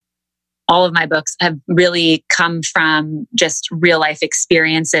all of my books have really come from just real life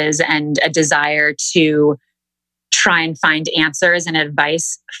experiences and a desire to try and find answers and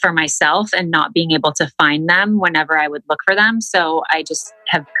advice for myself and not being able to find them whenever I would look for them. So I just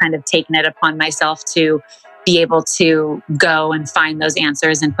have kind of taken it upon myself to be able to go and find those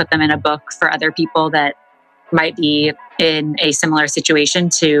answers and put them in a book for other people that might be in a similar situation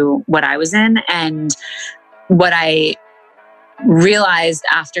to what I was in. And what I realized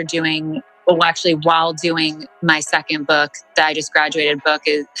after while doing my second book, that I just graduated book,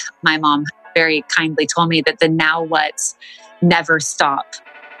 is my mom very kindly told me that the now what's never stop.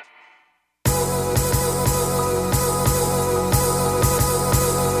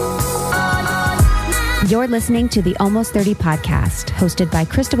 You're listening to the Almost 30 podcast, hosted by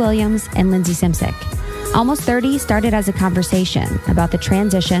Krista Williams and Lindsay Simsick. Almost 30 started as a conversation about the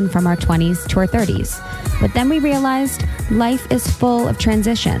transition from our 20s to our 30s. But then we realized life is full of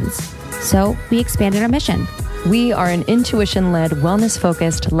transitions. So we expanded our mission. We are an intuition-led,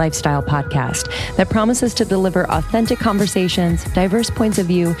 wellness-focused lifestyle podcast that promises to deliver authentic conversations, diverse points of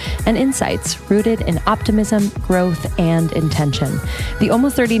view, and insights rooted in optimism, growth, and intention. The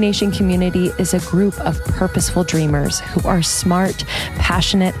Almost 30 Nation community is a group of purposeful dreamers who are smart,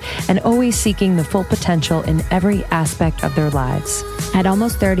 passionate, and always seeking the full potential in every aspect of their lives. At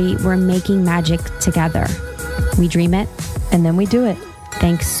Almost 30, we're making magic together. We dream it, and then we do it.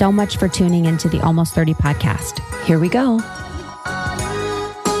 Thanks so much for tuning into the Almost 30 podcast. Here we go.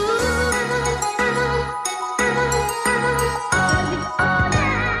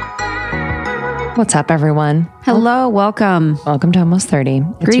 What's up, everyone? Hello, welcome. Welcome to Almost 30.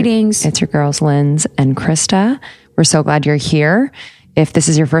 Greetings. It's your girls, Linz and Krista. We're so glad you're here. If this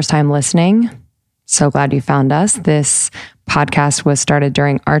is your first time listening, so glad you found us. This podcast was started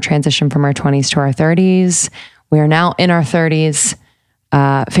during our transition from our 20s to our 30s. We are now in our 30s.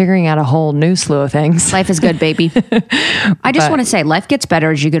 Figuring out a whole new slew of things. Life is good, baby. I just want to say, life gets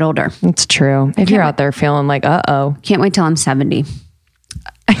better as you get older. It's true. If you're out there feeling like, can't wait till I'm 70.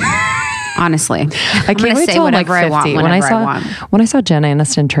 Honestly, I can't wait till I'm like 50. When I saw Jenna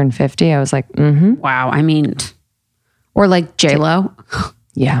Aniston turn 50, I was like, wow. I mean, or like J-Lo.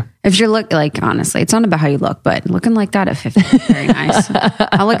 Yeah. If you're honestly, it's not about how you look, but looking like that at 50 is very nice.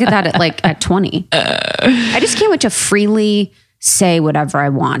 I'll look at that at 20. I just can't wait to freely say whatever I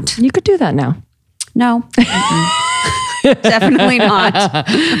want. You could do that now. No. Definitely not.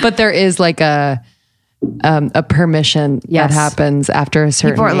 But there is like a permission that happens after a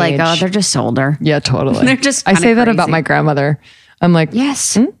certain age. People are like, oh, they're just older. Yeah, totally. They're just I say that about my grandmother. I'm like,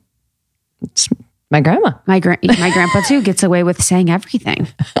 yes. It's my grandma. My grandpa too gets away with saying everything.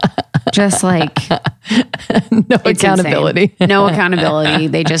 Just like no accountability. No accountability.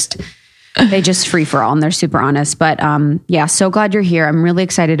 They just free for all, and they're super honest. But so glad you're here. I'm really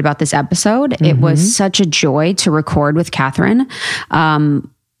excited about this episode. It was such a joy to record with Catherine.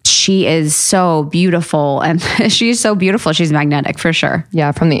 She is so beautiful, and she's so beautiful. She's magnetic for sure.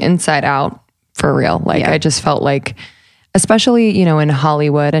 Yeah, from the inside out, for real. I just felt like, especially, in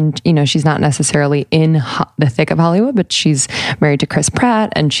Hollywood, and, she's not necessarily in the thick of Hollywood, but she's married to Chris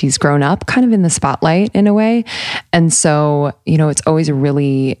Pratt and she's grown up kind of in the spotlight in a way. And so, it's always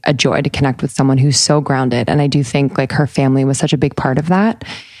really a joy to connect with someone who's so grounded. And I do think her family was such a big part of that.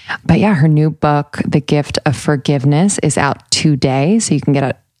 But yeah, her new book, The Gift of Forgiveness, is out today. So you can get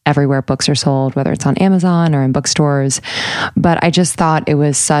it everywhere books are sold, whether it's on Amazon or in bookstores. But I just thought it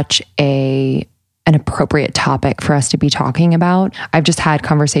was such an appropriate topic for us to be talking about. I've just had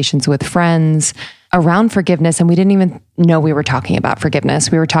conversations with friends around forgiveness, and we didn't even know we were talking about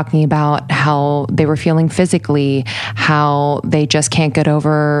forgiveness. We were talking about how they were feeling physically, how they just can't get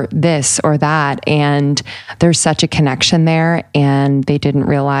over this or that. And there's such a connection there. And they didn't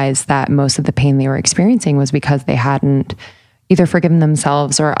realize that most of the pain they were experiencing was because they hadn't either forgiven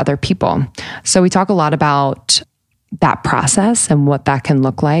themselves or other people. So we talk a lot about that process and what that can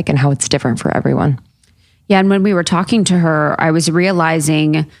look like and how it's different for everyone. Yeah. And when we were talking to her, I was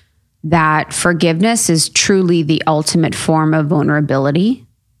realizing that forgiveness is truly the ultimate form of vulnerability.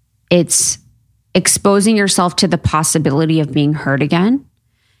 It's exposing yourself to the possibility of being hurt again.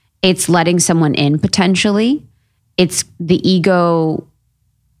 It's letting someone in potentially. It's the ego,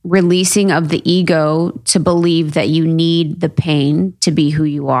 releasing of the ego to believe that you need the pain to be who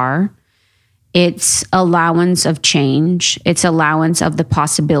you are. It's allowance of change. It's allowance of the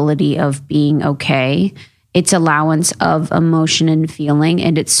possibility of being okay. It's allowance of emotion and feeling.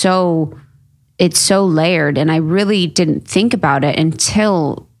 And it's so layered. And I really didn't think about it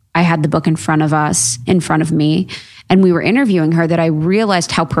until I had the book in front of me, and we were interviewing her, that I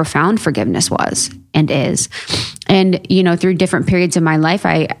realized how profound forgiveness was and is. And, through different periods of my life,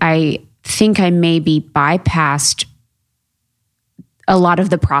 I think I maybe bypassed a lot of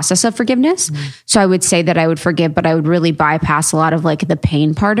the process of forgiveness. So I would say that I would forgive, but I would really bypass a lot of like the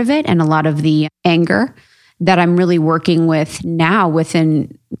pain part of it and a lot of the anger that I'm really working with now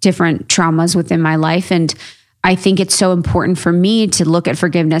within different traumas within my life. And I think it's so important for me to look at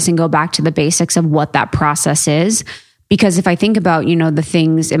forgiveness and go back to the basics of what that process is. Because if I think about, the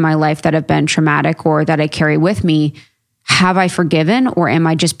things in my life that have been traumatic or that I carry with me, have I forgiven, or am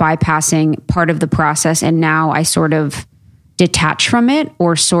I just bypassing part of the process and now I sort of detach from it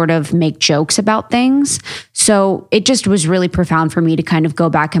or sort of make jokes about things? So it just was really profound for me to kind of go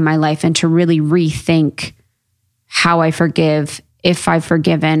back in my life and to really rethink how I forgive, if I've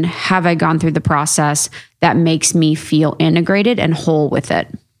forgiven, have I gone through the process that makes me feel integrated and whole with it?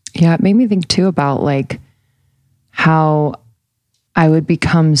 Yeah, it made me think too about like how I would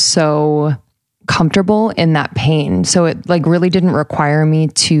become so comfortable in that pain. So it like really didn't require me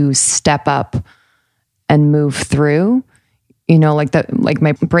to step up and move through, like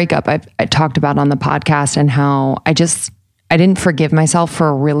my breakup I talked about on the podcast, and how I didn't forgive myself for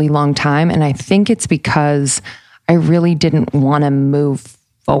a really long time. And I think it's because I really didn't want to move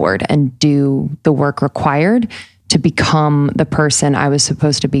forward and do the work required to become the person I was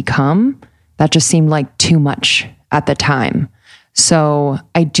supposed to become. That just seemed like too much at the time. So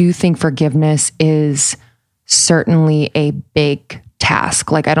I do think forgiveness is certainly a big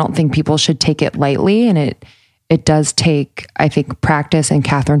task. Like, I don't think people should take it lightly. And it does take, I think, practice. And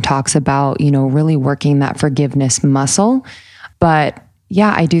Catherine talks about, really working that forgiveness muscle. But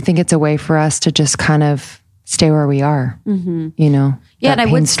yeah, I do think it's a way for us to just kind of stay where we are, Yeah, and I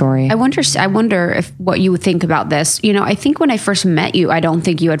wonder if what you would think about this. I think when I first met you, I don't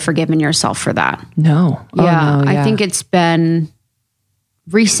think you had forgiven yourself for that. No. Yeah, Oh, no, I think it's been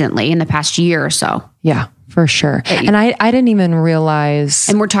recently in the past year or so. Yeah, for sure. And I didn't even realize.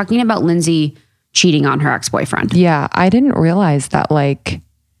 And we're talking about Lindsay cheating on her ex-boyfriend. Yeah, I didn't realize that. Like,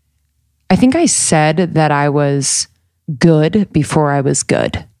 I think I said that I was good before I was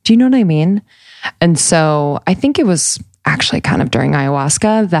good. Do you know what I mean? And so I think it was actually kind of during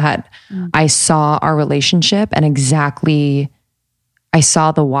ayahuasca that I saw our relationship and I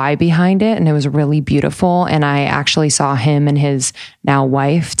saw the why behind it, and it was really beautiful. And I actually saw him and his now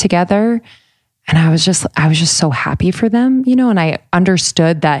wife together. And I was just so happy for them, and I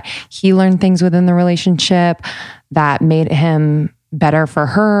understood that he learned things within the relationship that made him better for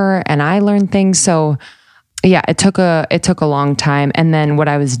her. And I learned things. So yeah, it took a long time. And then what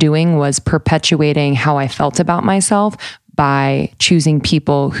I was doing was perpetuating how I felt about myself by choosing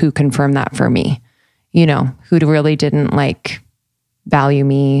people who confirmed that for me, who really didn't like value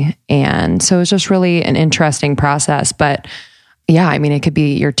me. And so it was just really an interesting process. But yeah, I mean, it could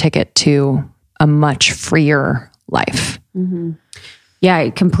be your ticket to a much freer life. Mm-hmm. Yeah, I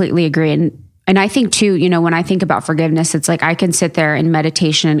completely agree. And I think too, when I think about forgiveness, it's like I can sit there in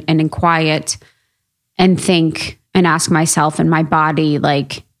meditation and in quiet and think and ask myself and my body,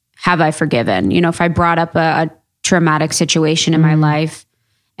 like, have I forgiven? If I brought up a traumatic situation in my life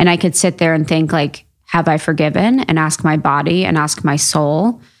and I could sit there and think like, have I forgiven? And ask my body and ask my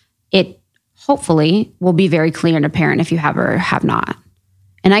soul, it hopefully will be very clear and apparent if you have or have not.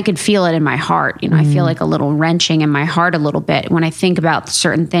 And I could feel it in my heart. I feel like a little wrenching in my heart a little bit when I think about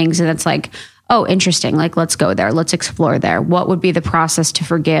certain things. And it's like, oh, interesting. Like, let's go there. Let's explore there. What would be the process to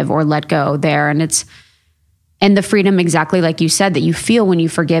forgive or let go there? And the freedom, exactly like you said, that you feel when you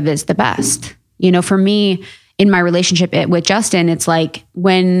forgive is the best. For me, in my relationship with Justin, it's like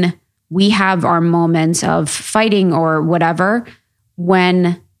when we have our moments of fighting or whatever,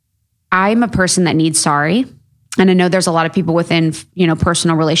 when I'm a person that needs sorry, and I know there's a lot of people within,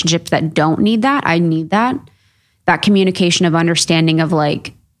 personal relationships that don't need that. I need that communication of understanding of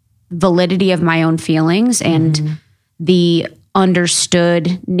like validity of my own feelings and the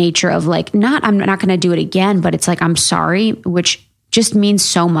understood nature of like, I'm not going to do it again, but it's like, I'm sorry, which just means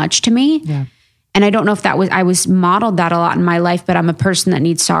so much to me. Yeah. And I don't know if I was modeled that a lot in my life, but I'm a person that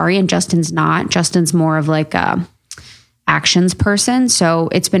needs sorry and Justin's not. Justin's more of like a actions person. So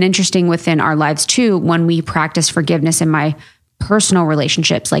it's been interesting within our lives too, when we practice forgiveness in my personal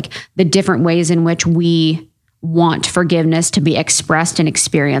relationships, like the different ways in which we want forgiveness to be expressed and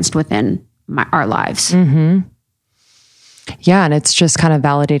experienced within our lives. Mm-hmm. Yeah. And it's just kind of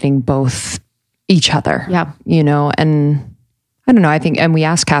validating both each other. Yeah. And I don't know, I think, and we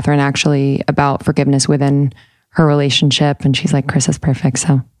asked Catherine actually about forgiveness within her relationship, and she's like, Chris is perfect.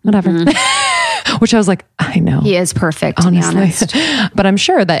 So whatever. Mm-hmm. which I was like, I know. He is perfect, honestly. To be honest. But I'm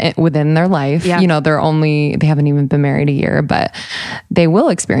sure that within their life, they haven't even been married a year, but they will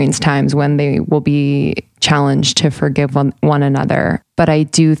experience times when they will be challenged to forgive one another. But I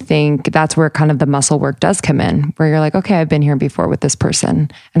do think that's where kind of the muscle work does come in, where you're like, okay, I've been here before with this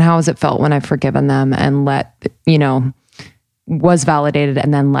person. And how has it felt when I've forgiven them and was validated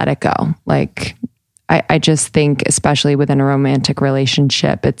and then let it go? Like, I just think, especially within a romantic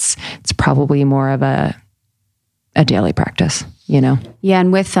relationship, it's probably more of a daily practice, Yeah.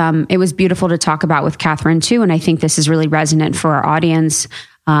 And with, it was beautiful to talk about with Catherine too. And I think this is really resonant for our audience.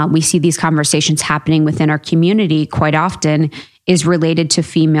 We see these conversations happening within our community quite often, is related to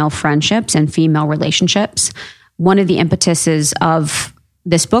female friendships and female relationships. One of the impetuses of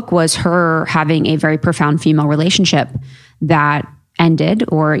this book was her having a very profound female relationship that ended,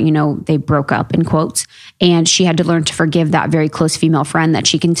 or, they broke up in quotes. And she had to learn to forgive that very close female friend that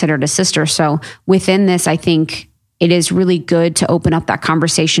she considered a sister. So within this, I think it is really good to open up that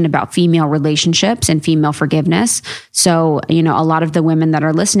conversation about female relationships and female forgiveness. So, a lot of the women that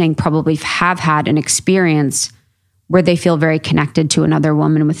are listening probably have had an experience where they feel very connected to another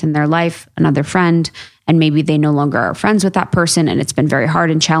woman within their life, another friend, and maybe they no longer are friends with that person, and it's been very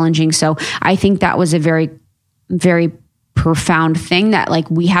hard and challenging. So I think that was a very, very profound thing that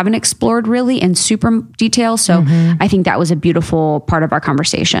we haven't explored really in super detail. So I think that was a beautiful part of our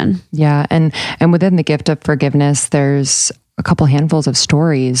conversation. Yeah. And within the gift of forgiveness, there's a couple handfuls of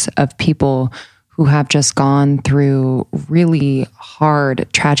stories of people who have just gone through really hard,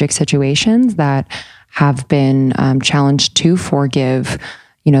 tragic situations that have been challenged to forgive,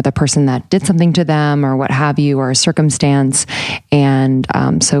 the person that did something to them or what have you, or a circumstance. And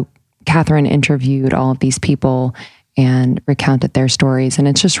so Catherine interviewed all of these people and recounted their stories. And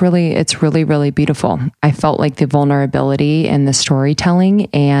it's really, really beautiful. I felt like the vulnerability and the storytelling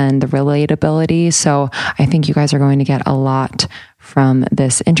and the relatability. So I think you guys are going to get a lot from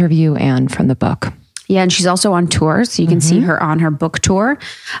this interview and from the book. Yeah, and she's also on tour, so you can see her on her book tour,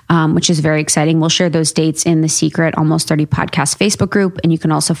 which is very exciting. We'll share those dates in the Secret Almost 30 Podcast Facebook group, and you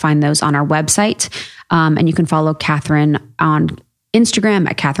can also find those on our website. And you can follow Catherine on Instagram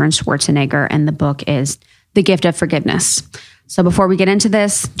at Catherine Schwarzenegger, and the book is The Gift of Forgiveness. So before we get into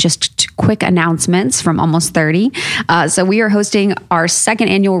this, just quick announcements from Almost 30. So we are hosting our second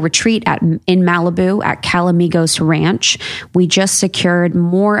annual retreat in Malibu at Calamigos Ranch. We just secured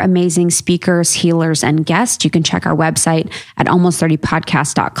more amazing speakers, healers, and guests. You can check our website at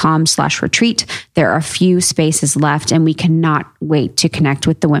almost30podcast.com/retreat. There are a few spaces left, and we cannot wait to connect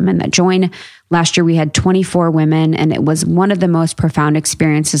with the women that join. Last year, we had 24 women, and it was one of the most profound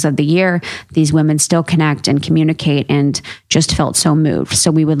experiences of the year. These women still connect and communicate and just felt so moved.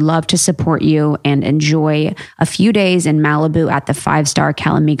 So we would love to support you and enjoy a few days in Malibu at the 5-star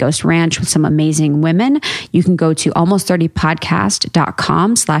Calamigos Ranch with some amazing women. You can go to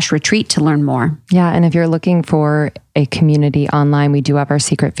almost30podcast.com/retreat to learn more. Yeah. And if you're looking for a community online, we do have our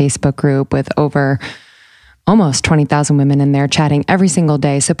secret Facebook group with over almost 20,000 women in there chatting every single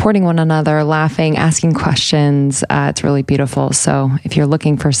day, supporting one another, laughing, asking questions. It's really beautiful. So if you're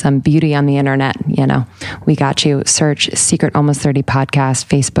looking for some beauty on the internet, we got you. Search Secret Almost 30 Podcast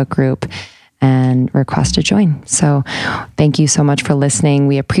Facebook group and request to join. So thank you so much for listening.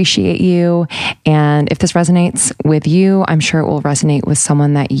 We appreciate you. And if this resonates with you, I'm sure it will resonate with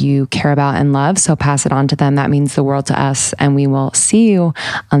someone that you care about and love. So pass it on to them. That means the world to us. And we will see you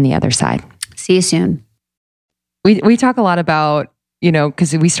on the other side. See you soon. We talk a lot about,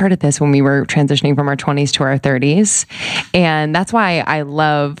 because we started this when we were transitioning from our 20s to our 30s. And that's why I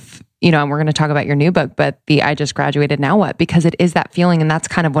love, and we're going to talk about your new book, but I just graduated, now what? Because it is that feeling. And that's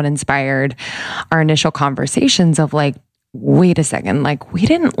kind of what inspired our initial conversations of wait a second, we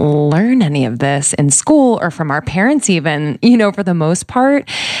didn't learn any of this in school or from our parents even, for the most part.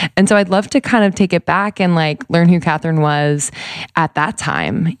 And so I'd love to kind of take it back and learn who Catherine was at that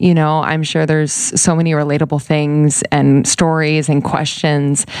time. I'm sure there's so many relatable things and stories and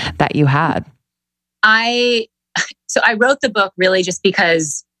questions that you had. So I wrote the book really just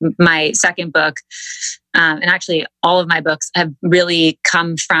because my second book, and actually all of my books, have really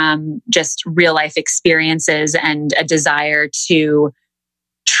come from just real life experiences and a desire to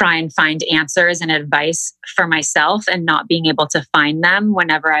try and find answers and advice for myself and not being able to find them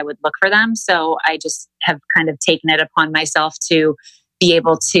whenever I would look for them. So I just have kind of taken it upon myself to be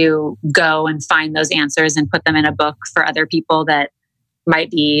able to go and find those answers and put them in a book for other people that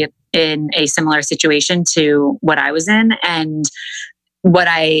might be in a similar situation to what I was in. And what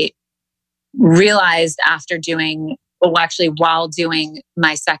I realized after while doing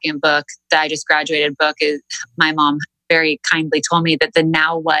my second book, that I just graduated book, is my mom very kindly told me that the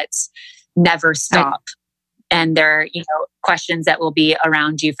now what's never stop. And they're, questions that will be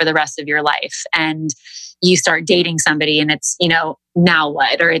around you for the rest of your life. And you start dating somebody and it's, now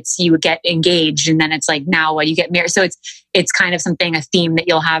what? Or it's you get engaged and then it's like, now what? You get married. So it's kind of a theme that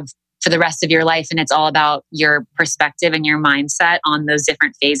you'll have for the rest of your life. And it's all about your perspective and your mindset on those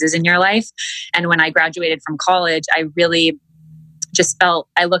different phases in your life. And when I graduated from college, I really just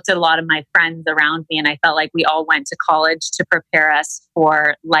I looked at a lot of my friends around me and I felt like we all went to college to prepare us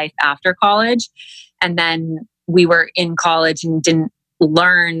for life after college. And then we were in college and didn't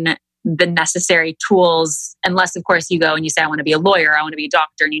learn the necessary tools, unless of course you go and you say, I want to be a lawyer, I want to be a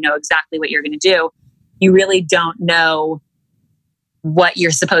doctor, and you know exactly what you're going to do. You really don't know what you're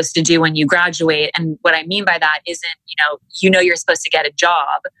supposed to do when you graduate. And what I mean by that isn't, you're supposed to get a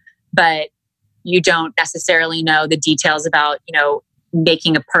job, but you don't necessarily know the details about,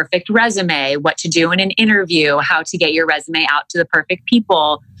 making a perfect resume, what to do in an interview, how to get your resume out to the perfect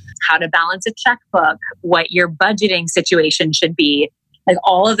people, how to balance a checkbook, what your budgeting situation should be. Like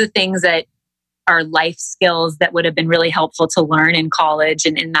all of the things that are life skills that would have been really helpful to learn in college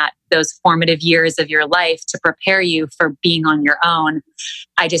and in those formative years of your life to prepare you for being on your own.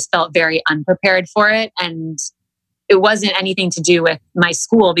 I just felt very unprepared for it. And it wasn't anything to do with my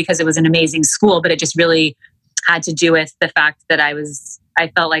school because it was an amazing school, but it just really had to do with the fact that I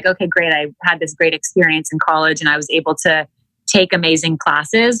felt like, okay, great. I had this great experience in college and I was able to take amazing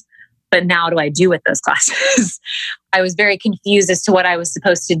classes, but now what do I do with those classes? I was very confused as to what I was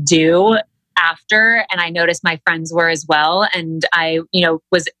supposed to do after. And I noticed my friends were as well. And I,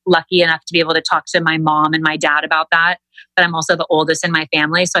 was lucky enough to be able to talk to my mom and my dad about that. But I'm also the oldest in my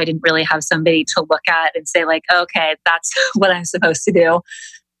family. So I didn't really have somebody to look at and say like, okay, that's what I'm supposed to do.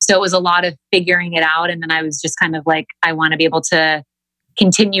 So it was a lot of figuring it out. And then I was just kind of like, I want to be able to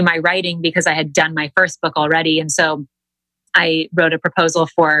continue my writing because I had done my first book already. And so I wrote a proposal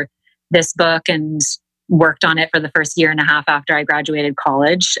for this book and worked on it for the first year and a half after I graduated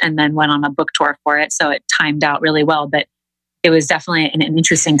college and then went on a book tour for it. So it timed out really well, but it was definitely an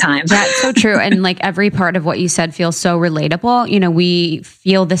interesting time. Yeah, it's so true. And like every part of what you said feels so relatable. We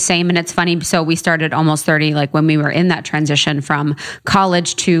feel the same and it's funny. So we started almost 30, like when we were in that transition from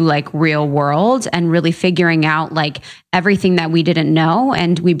college to like real world and really figuring out like everything that we didn't know.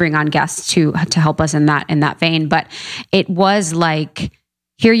 And we bring on guests to help us in that vein. But it was like,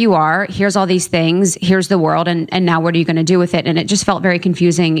 here you are, here's all these things, here's the world, and now what are you going to do with it? And it just felt very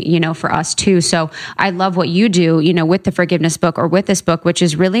confusing, for us too. So I love what you do, with the forgiveness book or with this book, which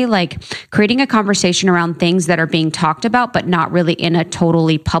is really like creating a conversation around things that are being talked about, but not really in a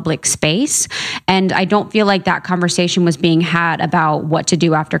totally public space. And I don't feel like that conversation was being had about what to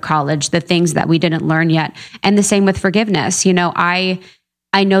do after college, the things that we didn't learn yet. And the same with forgiveness.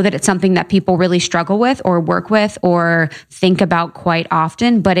 I know that it's something that people really struggle with or work with or think about quite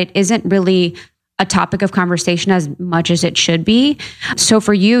often, but it isn't really a topic of conversation as much as it should be. So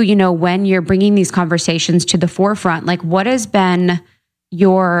for you, when you're bringing these conversations to the forefront, like what has been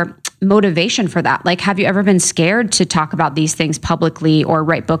your motivation for that? Like, have you ever been scared to talk about these things publicly or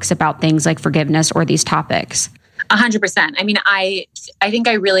write books about things like forgiveness or these topics? 100%. I mean, I think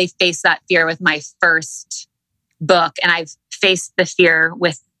I really faced that fear with my first book, and I've faced the fear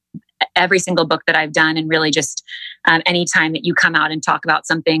with every single book that I've done. And really just anytime that you come out and talk about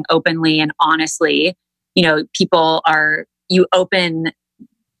something openly and honestly, you open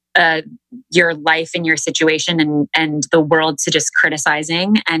your life and your situation and the world to just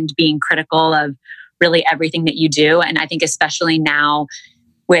criticizing and being critical of really everything that you do. And I think especially now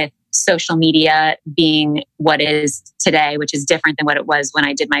with social media being what is today, which is different than what it was when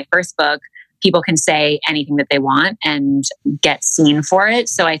I did my first book, people can say anything that they want and get seen for it.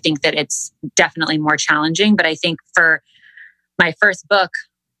 So I think that it's definitely more challenging. But I think for my first book,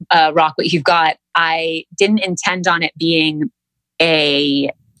 Rock What You've Got, I didn't intend on it being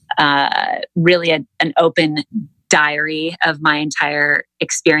really an open diary of my entire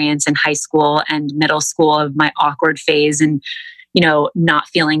experience in high school and middle school, of my awkward phase and, not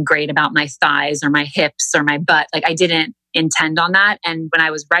feeling great about my thighs or my hips or my butt. Like I didn't intend on that. And when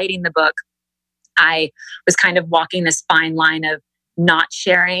I was writing the book, I was kind of walking this fine line of not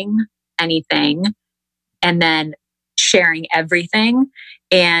sharing anything and then sharing everything.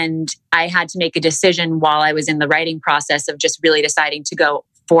 And I had to make a decision while I was in the writing process of just really deciding to go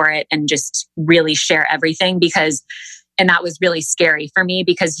for it and just really share everything and that was really scary for me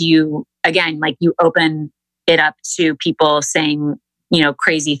because you open it up to people saying,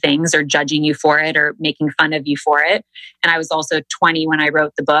 crazy things or judging you for it or making fun of you for it. And I was also 20 when I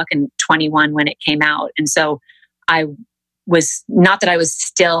wrote the book and 21 when it came out. And so I was not that I was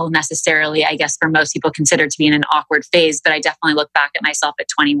still necessarily, I guess for most people considered to be in an awkward phase, but I definitely look back at myself at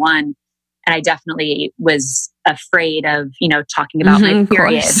 21 And I definitely was afraid of, talking about my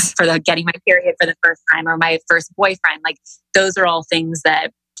period getting my period for the first time, or my first boyfriend. Like those are all things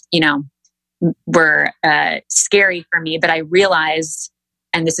that, were scary for me. But I realized,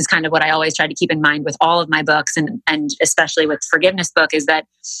 and this is kind of what I always try to keep in mind with all of my books, and especially with Forgiveness book, is that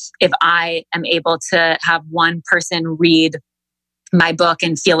if I am able to have one person read my book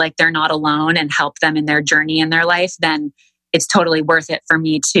and feel like they're not alone and help them in their journey in their life, then it's totally worth it for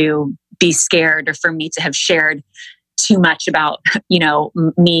me to be scared, or for me to have shared too much about,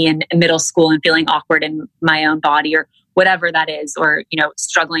 me in middle school and feeling awkward in my own body, or whatever that is, or,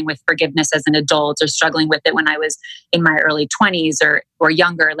 struggling with forgiveness as an adult, or struggling with it when I was in my early 20s or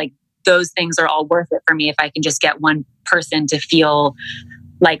younger. Like those things are all worth it for me if I can just get one person to feel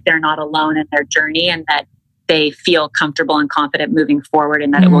like they're not alone in their journey, and that they feel comfortable and confident moving forward,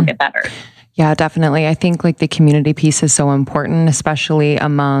 and that it will get better. Yeah, definitely. I think like the community piece is so important, especially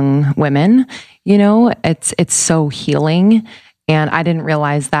among women. It's so healing. And I didn't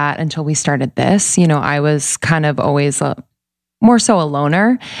realize that until we started this. I was kind of always more so a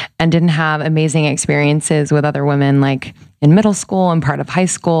loner, and didn't have amazing experiences with other women like in middle school and part of high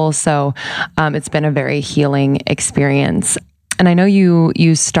school. So it's been a very healing experience. And I know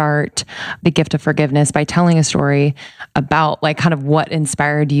you start The Gift of Forgiveness by telling a story about like kind of what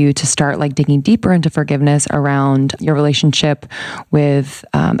inspired you to start like digging deeper into forgiveness around your relationship with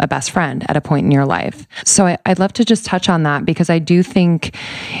a best friend at a point in your life. So I'd love to just touch on that, because I do think,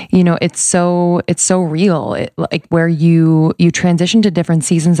 it's so real. Like where you transition to different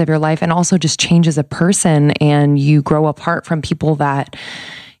seasons of your life, and also just change as a person, and you grow apart from people that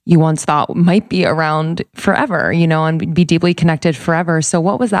you once thought might be around forever, and be deeply connected forever. So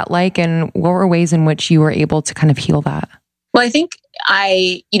what was that like, and what were ways in which you were able to kind of heal that? Well, I think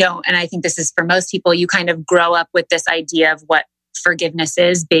and I think this is for most people, you kind of grow up with this idea of what forgiveness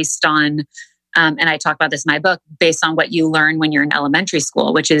is based on, and I talk about this in my book, based on what you learn when you're in elementary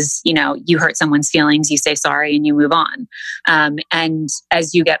school, which is, you hurt someone's feelings, you say sorry, and you move on. And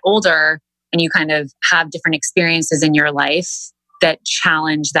as you get older and you kind of have different experiences in your life that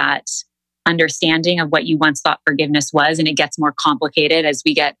challenge that understanding of what you once thought forgiveness was. And it gets more complicated as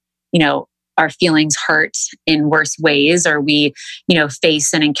we get, our feelings hurt in worse ways, or we,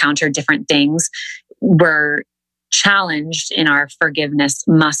 face and encounter different things. We're challenged in our forgiveness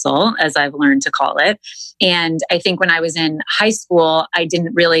muscle, as I've learned to call it. And I think when I was in high school, I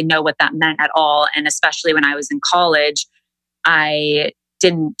didn't really know what that meant at all. And especially when I was in college, I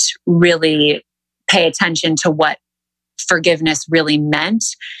didn't really pay attention to what forgiveness really meant.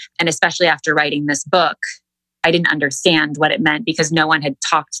 And especially after writing this book, I didn't understand what it meant, because no one had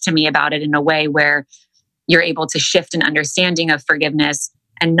talked to me about it in a way where you're able to shift an understanding of forgiveness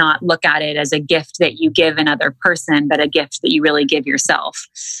and not look at it as a gift that you give another person, but a gift that you really give yourself.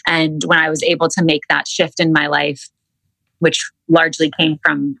 And when I was able to make that shift in my life, which largely came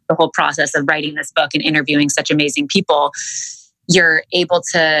from the whole process of writing this book and interviewing such amazing people, you're able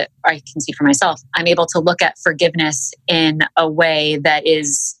to, or I can see for myself, I'm able to look at forgiveness in a way that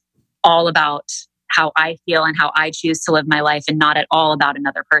is all about how I feel and how I choose to live my life, and not at all about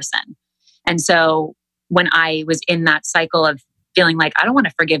another person. And so when I was in that cycle of feeling like, I don't want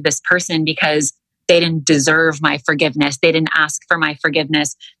to forgive this person because they didn't deserve my forgiveness, they didn't ask for my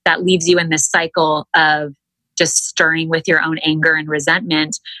forgiveness, that leaves you in this cycle of just stirring with your own anger and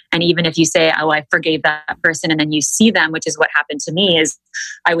resentment. And even if you say, oh, I forgave that person, and then you see them, which is what happened to me, is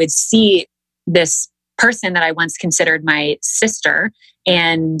I would see this person that I once considered my sister,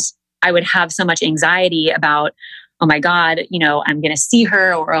 and I would have so much anxiety about, oh my God, I'm going to see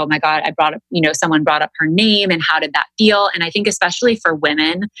her, or, oh my God, someone brought up her name, and how did that feel? And I think especially for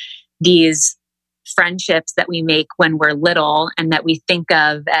women, these friendships that we make when we're little, and that we think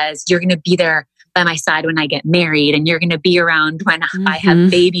of as, you're going to be there by my side when I get married, and you're going to be around when I have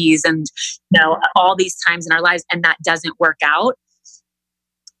babies, and all these times in our lives, and that doesn't work out,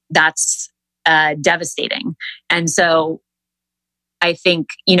 that's devastating. And so I think,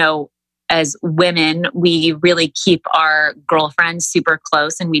 as women, we really keep our girlfriends super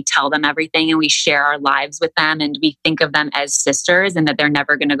close, and we tell them everything, and we share our lives with them, and we think of them as sisters, and that they're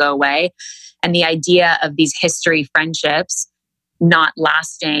never going to go away. And the idea of these history friendships not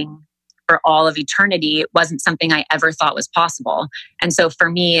lasting for all of eternity wasn't something I ever thought was possible. And so for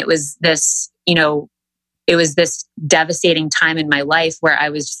me, it was this, it was this devastating time in my life where I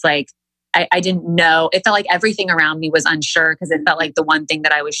was just like, I didn't know. It felt like everything around me was unsure, because it felt like the one thing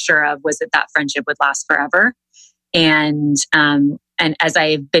that I was sure of was that friendship would last forever. And as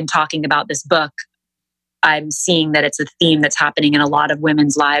I've been talking about this book, I'm seeing that it's a theme that's happening in a lot of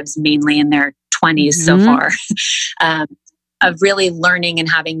women's lives, mainly in their 20s so far. really learning and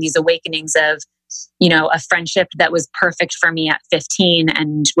having these awakenings of, a friendship that was perfect for me at 15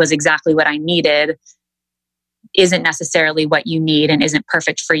 and was exactly what I needed isn't necessarily what you need and isn't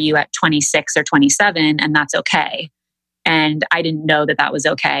perfect for you at 26 or 27. And that's okay. And I didn't know that that was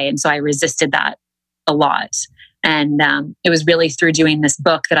okay. And so I resisted that a lot. And it was really through doing this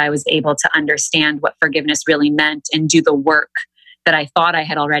book that I was able to understand what forgiveness really meant and do the work that I thought I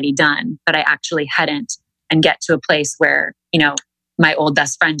had already done, but I actually hadn't, and get to a place where, my old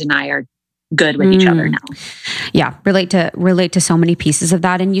best friend and I are good with each other now. Yeah, relate to so many pieces of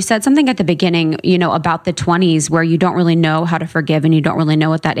that. And you said something at the beginning, about the 20s where you don't really know how to forgive and you don't really know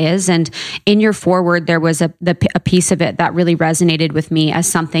what that is. And in your foreword, there was a piece of it that really resonated with me as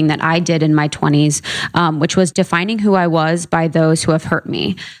something that I did in my 20s, which was defining who I was by those who have hurt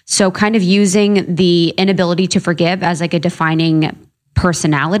me. So kind of using the inability to forgive as like a defining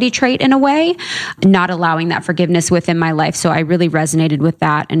personality trait in a way, not allowing that forgiveness within my life. So I really resonated with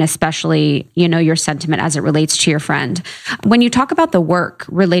that. And especially, your sentiment as it relates to your friend. When you talk about the work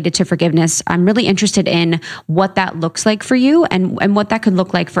related to forgiveness, I'm really interested in what that looks like for you and what that could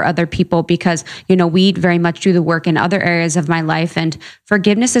look like for other people, because, we very much do the work in other areas of my life. And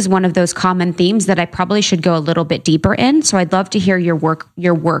forgiveness is one of those common themes that I probably should go a little bit deeper in. So I'd love to hear your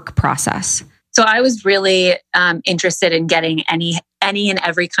work process. So I was really interested in getting any and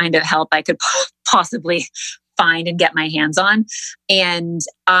every kind of help I could possibly find and get my hands on. And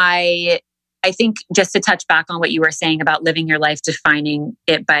I think, just to touch back on what you were saying about living your life, defining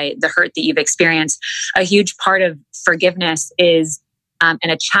it by the hurt that you've experienced, a huge part of forgiveness is, and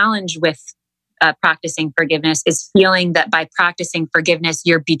a challenge with practicing forgiveness is feeling that by practicing forgiveness,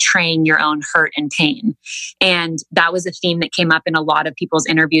 you're betraying your own hurt and pain. And that was a theme that came up in a lot of people's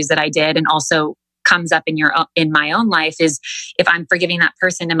interviews that I did, and also comes up in my own life, is if I'm forgiving that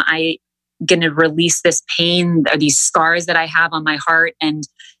person, am I going to release this pain or these scars that I have on my heart? And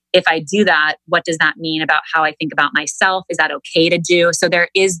if I do that, what does that mean about how I think about myself? Is that okay to do? So there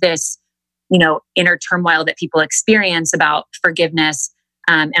is this, inner turmoil that people experience about forgiveness.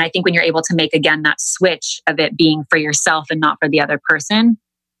 And I think when you're able to make, again, that switch of it being for yourself and not for the other person,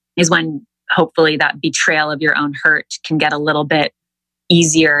 is when hopefully that betrayal of your own hurt can get a little bit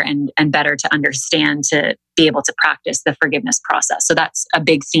easier and better to understand, to be able to practice the forgiveness process. So that's a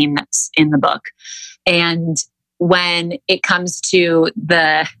big theme that's in the book. And when it comes to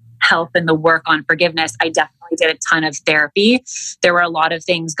the help and the work on forgiveness, I definitely did a ton of therapy. There were a lot of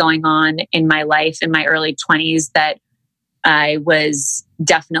things going on in my life in my early 20s that I was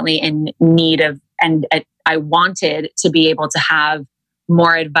definitely in need of, and I wanted to be able to have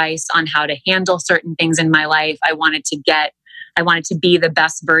more advice on how to handle certain things in my life. I wanted to be the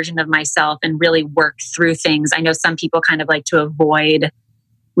best version of myself and really work through things. I know some people kind of like to avoid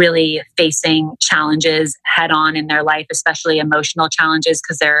really facing challenges head on in their life, especially emotional challenges,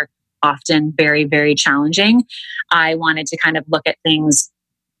 because they're often very, very challenging. I wanted to kind of look at things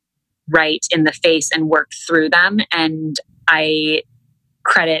right in the face and work through them. And I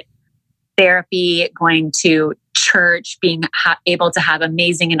credit therapy, going to church, being able to have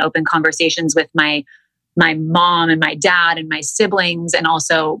amazing and open conversations with my mom and my dad and my siblings, and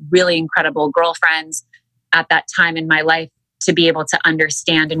also really incredible girlfriends at that time in my life, to be able to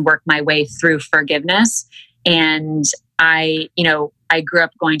understand and work my way through forgiveness. And I grew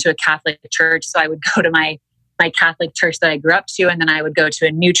up going to a Catholic church, so I would go to my Catholic church that I grew up to, and then I would go to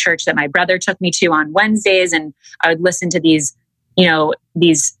a new church that my brother took me to on Wednesdays, and I would listen to these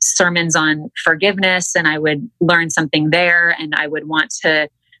sermons on forgiveness, and I would learn something there, and I would want to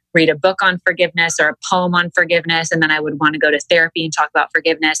read a book on forgiveness or a poem on forgiveness. And then I would want to go to therapy and talk about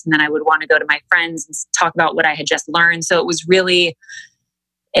forgiveness. And then I would want to go to my friends and talk about what I had just learned. So it was really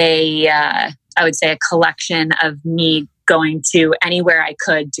I would say a collection of me going to anywhere I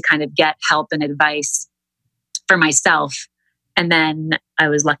could to kind of get help and advice for myself. And then I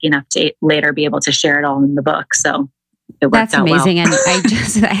was lucky enough to later be able to share it all in the book. So that's amazing. Well.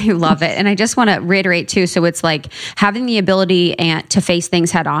 And I love it. And I just want to reiterate too. So it's like having the ability to face things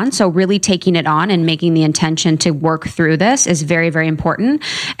head on. So really taking it on and making the intention to work through this is very, very important.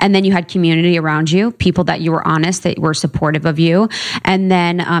 And then you had community around you, people that you were honest, that were supportive of you. And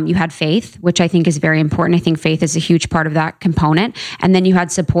then you had faith, which I think is very important. I think faith is a huge part of that component. And then you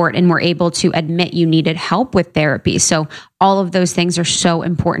had support and were able to admit you needed help with therapy. So all of those things are so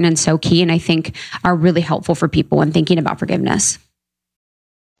important and so key, and I think are really helpful for people when thinking about forgiveness.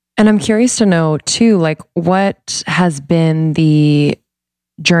 And I'm curious to know too, like, what has been the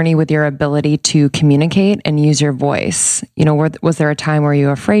journey with your ability to communicate and use your voice? Was there a time where you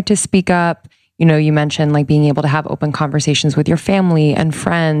were afraid to speak up? you mentioned like being able to have open conversations with your family and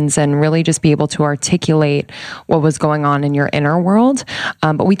friends and really just be able to articulate what was going on in your inner world.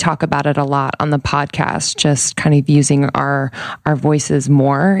 But we talk about it a lot on the podcast, just kind of using our voices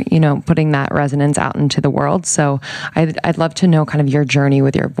more, putting that resonance out into the world. So I'd love to know kind of your journey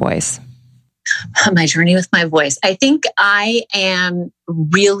with your voice. My journey with my voice. I think I am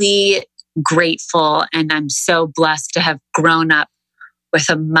really grateful, and I'm so blessed to have grown up with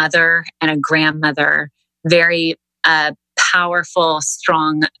a mother and a grandmother, very powerful,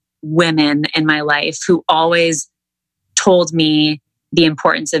 strong women in my life who always told me the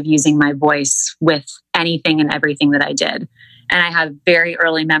importance of using my voice with anything and everything that I did. And I have very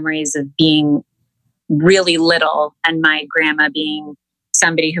early memories of being really little and my grandma being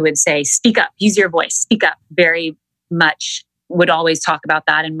somebody who would say, speak up, use your voice, speak up, very much would always talk about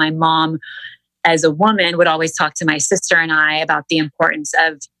that. And my mom, as a woman, would always talk to my sister and I about the importance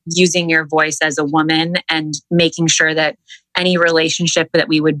of using your voice as a woman and making sure that any relationship that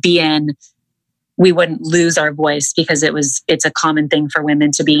we would be in, we wouldn't lose our voice, because it's a common thing for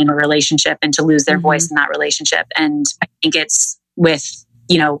women to be in a relationship and to lose their voice in that relationship. And I think it's with,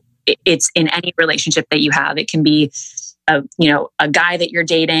 it's in any relationship that you have. It can be a guy that you're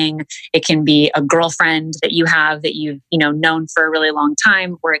dating. It can be a girlfriend that you have that you've, known for a really long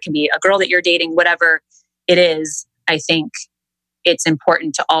time, or it can be a girl that you're dating, whatever it is. I think it's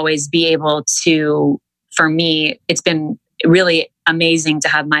important to always be able to, for me, it's been really amazing to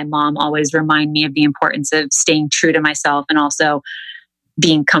have my mom always remind me of the importance of staying true to myself and also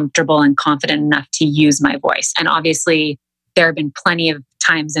being comfortable and confident enough to use my voice. And obviously there have been plenty of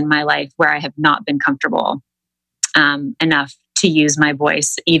times in my life where I have not been comfortable enough to use my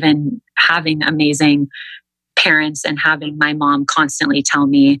voice, even having amazing parents and having my mom constantly tell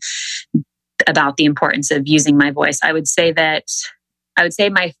me about the importance of using my voice. I would say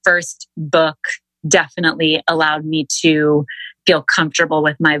my first book definitely allowed me to feel comfortable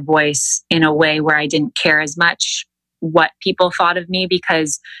with my voice in a way where I didn't care as much what people thought of me,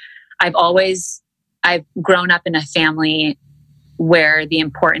 because I've grown up in a family where the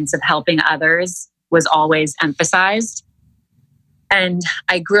importance of helping others was always emphasized. And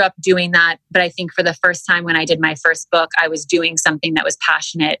I grew up doing that. But I think for the first time when I did my first book, I was doing something that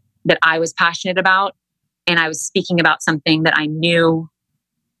I was passionate about. And I was speaking about something that I knew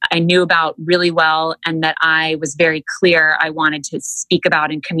about really well, and that I was very clear I wanted to speak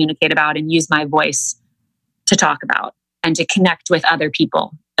about and communicate about and use my voice to talk about and to connect with other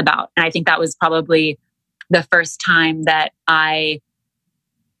people about. And I think that was probably the first time that I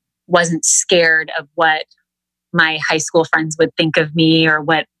wasn't scared of what my high school friends would think of me, or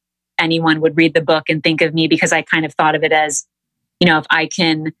what anyone would read the book and think of me, because I kind of thought of it as,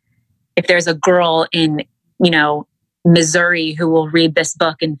 if there's a girl in, Missouri who will read this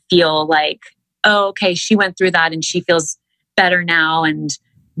book and feel like, oh, okay, she went through that and she feels better now, and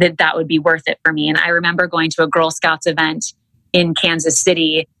that would be worth it for me. And I remember going to a Girl Scouts event in Kansas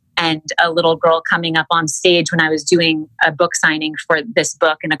City, and a little girl coming up on stage when I was doing a book signing for this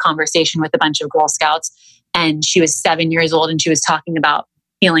book and a conversation with a bunch of Girl Scouts. And she was 7 years old, and she was talking about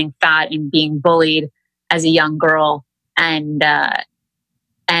feeling fat and being bullied as a young girl, and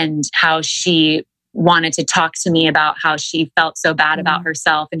how she wanted to talk to me about how she felt so bad about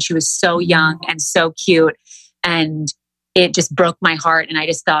herself. And she was so young and so cute. And it just broke my heart. And I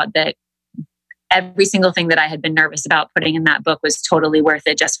just thought that every single thing that I had been nervous about putting in that book was totally worth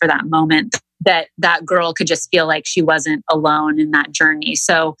it, just for that moment, that girl could just feel like she wasn't alone in that journey.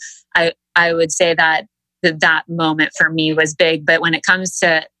 So I would say that moment for me was big. But when it comes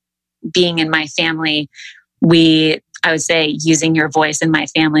to being in my family, I would say using your voice in my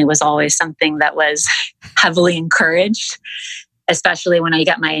family was always something that was heavily encouraged, especially when I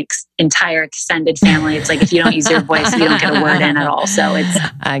got my entire extended family. It's like, if you don't use your voice, you don't get a word in at all. So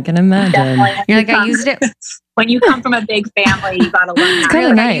I can imagine. You're like, I used it. When you come from a big family, you got to learn that. Kind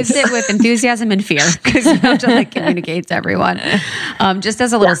of nice. I used it with enthusiasm and fear, because you have to communicate to everyone. Just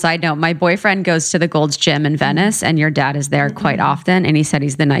as a little side note, my boyfriend goes to the Gold's Gym in Venice, and your dad is there quite often. And he said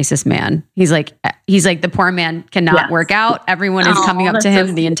he's the nicest man. He's like the poor man cannot work out. Everyone is coming up to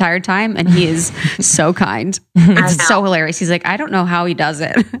him the entire time, and he is so kind. It's so hilarious. He's like, I don't know how he does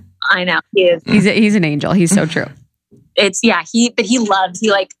it. I know, he is. He's an angel. He's so true. He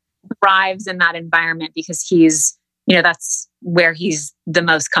thrives in that environment, because he's, that's where he's the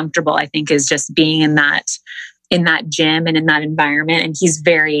most comfortable, I think, is just being in that gym and in that environment. And he's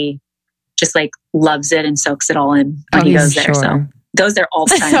very just loves it and soaks it all in when he goes there. So goes there all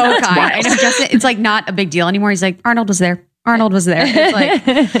the time. So kind. I know, Justin, it's not a big deal anymore. He's like, Arnold was there. Arnold was there. It's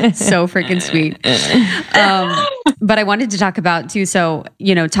like so freaking sweet. But I wanted to talk about too. So,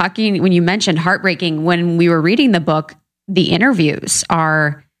 talking, when you mentioned heartbreaking, when we were reading the book, the interviews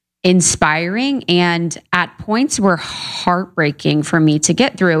are inspiring and at points were heartbreaking for me to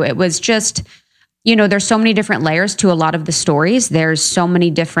get through. It was just, there's so many different layers to a lot of the stories. There's so many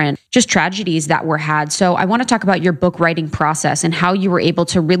different just tragedies that were had. So I want to talk about your book writing process and how you were able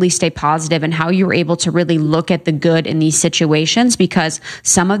to really stay positive and how you were able to really look at the good in these situations, because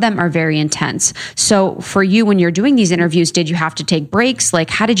some of them are very intense. So for you, when you're doing these interviews, did you have to take breaks? Like,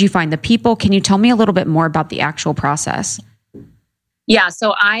 how did you find the people? Can you tell me a little bit more about the actual process? Yeah,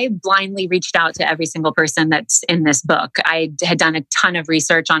 so I blindly reached out to every single person that's in this book. I had done a ton of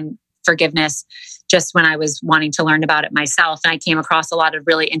research on forgiveness just when I was wanting to learn about it myself. And I came across a lot of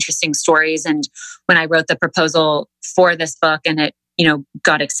really interesting stories. And when I wrote the proposal for this book and it,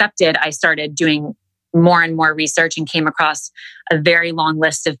 got accepted, I started doing more and more research and came across a very long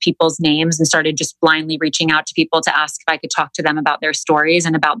list of people's names and started just blindly reaching out to people to ask if I could talk to them about their stories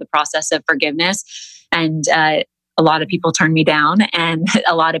and about the process of forgiveness. And a lot of people turned me down, and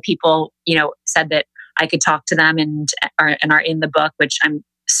a lot of people, said that I could talk to them and are in the book, which I'm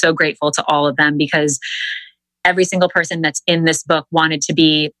so grateful to all of them, because every single person that's in this book wanted to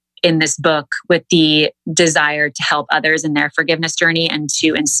be in this book with the desire to help others in their forgiveness journey and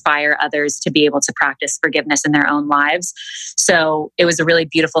to inspire others to be able to practice forgiveness in their own lives. So it was a really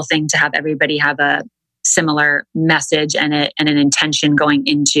beautiful thing to have everybody have a similar message and an intention going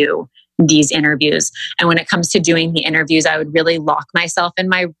into these interviews. And when it comes to doing the interviews, I would really lock myself in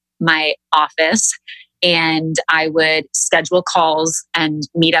my office, and I would schedule calls and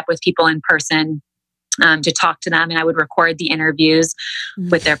meet up with people in person to talk to them. And I would record the interviews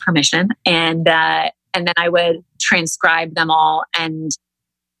with their permission. And then I would transcribe them all. And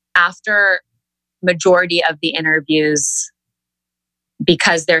after majority of the interviews,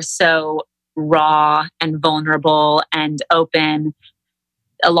 because they're so raw and vulnerable and open,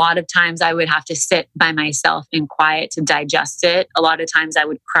 a lot of times I would have to sit by myself in quiet to digest it. A lot of times I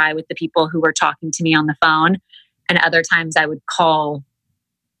would cry with the people who were talking to me on the phone. And other times I would call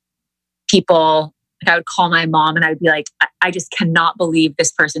people, like I would call my mom and I would be like, I just cannot believe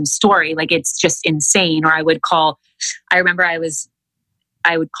this person's story. Like, it's just insane. Or I remember I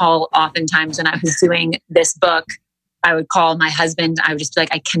would call oftentimes when I was doing this book, I would call my husband. I would just be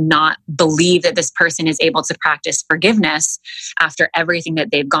like, I cannot believe that this person is able to practice forgiveness after everything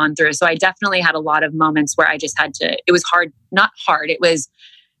that they've gone through. So I definitely had a lot of moments where I just had to, it was hard, not hard. It was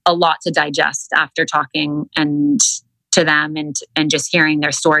a lot to digest after talking and to them and just hearing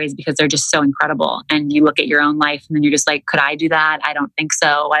their stories, because they're just so incredible. And you look at your own life and then you're just like, could I do that? I don't think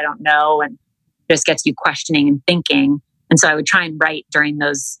so. I don't know. And it just gets you questioning and thinking. And so I would try and write during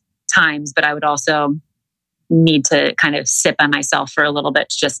those times, but I would also need to kind of sit by myself for a little bit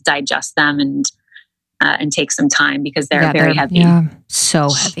to just digest them and take some time, because they're very heavy. Yeah, so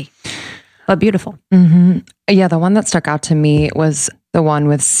heavy, but beautiful. Mm-hmm. Yeah, the one that stuck out to me was the one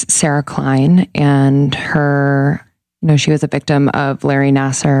with Sarah Klein and her. She was a victim of Larry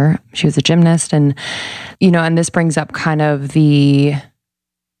Nassar. She was a gymnast, and and this brings up kind of the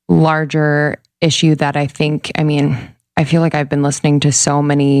larger issue that I feel like I've been listening to so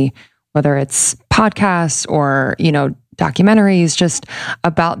many, whether it's podcasts or, documentaries, just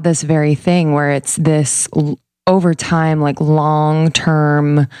about this very thing where it's this over time, like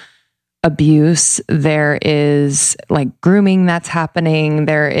long-term abuse. There is like grooming that's happening.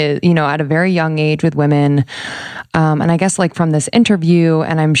 There is, at a very young age with women. And I guess like from this interview,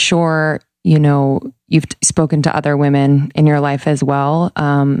 and I'm sure, you've spoken to other women in your life as well,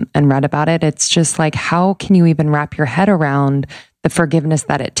 and read about it. It's just like, how can you even wrap your head around the forgiveness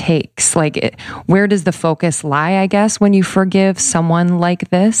that it takes? Like, where does the focus lie, I guess, when you forgive someone like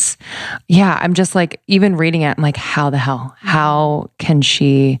this? Yeah, I'm just like, even reading it, I'm like, how the hell? How can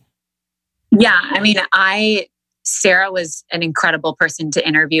she? Yeah, Sarah was an incredible person to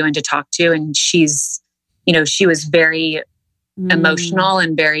interview and to talk to. And she was very emotional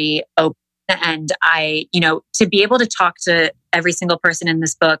and very open. And to be able to talk to every single person in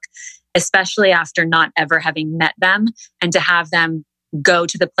this book, especially after not ever having met them, and to have them go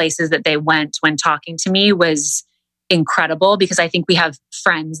to the places that they went when talking to me, was incredible, because I think we have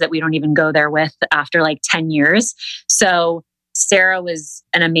friends that we don't even go there with after like 10 years. So Sarah was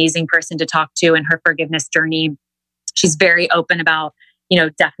an amazing person to talk to in her forgiveness journey. She's very open about,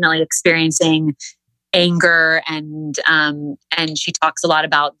 definitely experiencing anger, and she talks a lot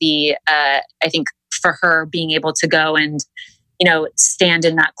about I think for her being able to go and, stand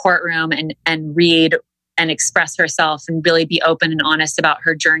in that courtroom and read and express herself and really be open and honest about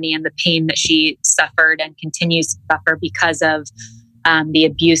her journey and the pain that she suffered and continues to suffer because of the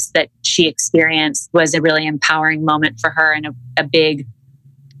abuse that she experienced was a really empowering moment for her and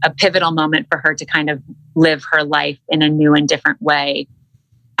a pivotal moment for her to kind of live her life in a new and different way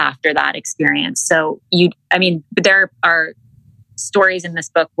after that experience. So there are stories in this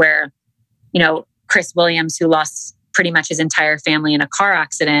book where, Chris Williams, who lost pretty much his entire family in a car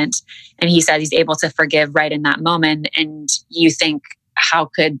accident, and he said he's able to forgive right in that moment. And you think, how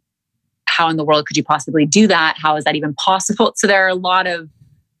in the world could you possibly do that? How is that even possible? So there are a lot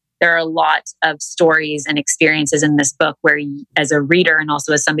of stories and experiences in this book where as a reader and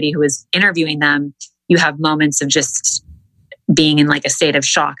also as somebody who is interviewing them, you have moments of just being in like a state of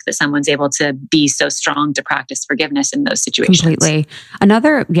shock that someone's able to be so strong to practice forgiveness in those situations. Completely.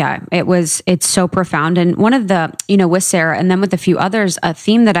 It's so profound. And one of the, with Sarah and then with a few others, a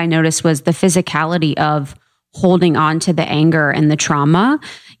theme that I noticed was the physicality of holding on to the anger and the trauma.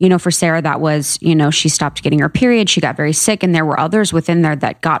 For Sarah, that was, she stopped getting her period. She got very sick, and there were others within there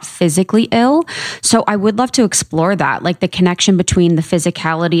that got physically ill. So I would love to explore that, like the connection between the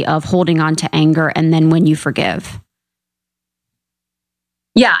physicality of holding on to anger and then when you forgive.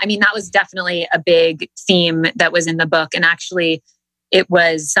 Yeah, that was definitely a big theme that was in the book. And actually, it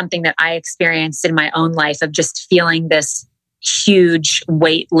was something that I experienced in my own life of just feeling this huge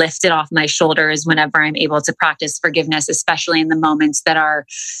weight lifted off my shoulders whenever I'm able to practice forgiveness, especially in the moments that are,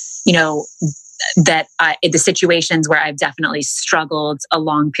 the situations where I've definitely struggled a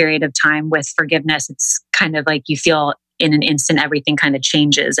long period of time with forgiveness. It's kind of like you feel in an instant, everything kind of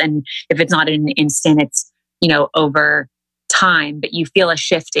changes. And if it's not in an instant, it's, over time, but you feel a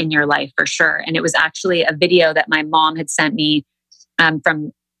shift in your life for sure. And it was actually a video that my mom had sent me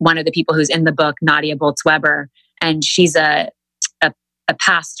from one of the people who's in the book, Nadia Bolz-Weber. And she's a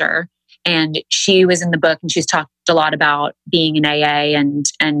pastor, and she was in the book, and she's talked a lot about being in AA and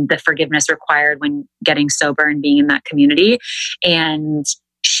the forgiveness required when getting sober and being in that community. And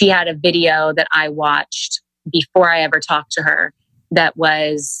she had a video that I watched before I ever talked to her and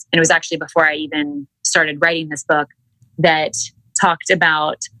it was actually before I even started writing this book, that talked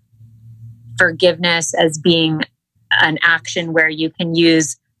about forgiveness as being an action where you can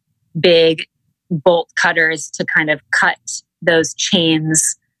use big bolt cutters to kind of cut those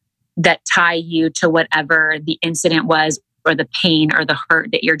chains that tie you to whatever the incident was or the pain or the hurt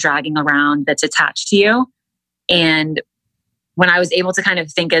that you're dragging around that's attached to you. And when I was able to kind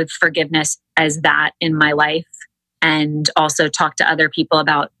of think of forgiveness as that in my life, and also talk to other people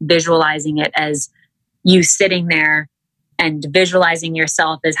about visualizing it as you sitting there and visualizing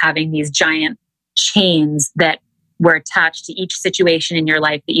yourself as having these giant chains that were attached to each situation in your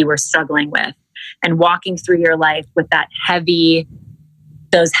life that you were struggling with, and walking through your life with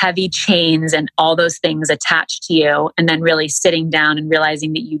those heavy chains and all those things attached to you, and then really sitting down and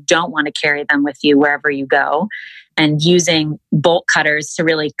realizing that you don't want to carry them with you wherever you go, and using bolt cutters to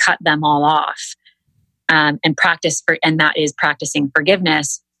really cut them all off, and that is practicing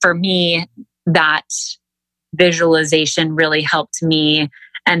forgiveness. For me, that visualization really helped me,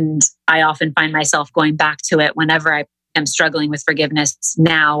 and I often find myself going back to it whenever I am struggling with forgiveness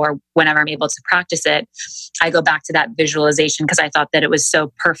now, or whenever I'm able to practice it. I go back to that visualization because I thought that it was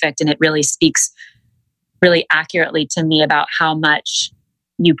so perfect, and it really speaks really accurately to me about how much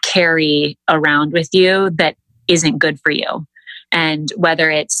you carry around with you that isn't good for you. And whether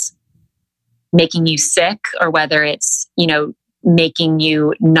it's making you sick, or whether it's, making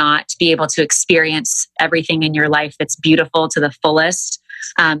you not be able to experience everything in your life that's beautiful to the fullest,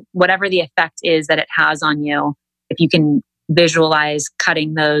 whatever the effect is that it has on you, if you can visualize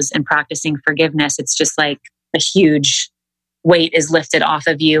cutting those and practicing forgiveness, it's just like a huge weight is lifted off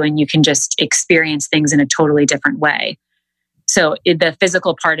of you, and you can just experience things in a totally different way. So the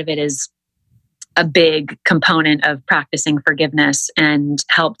physical part of it is a big component of practicing forgiveness, and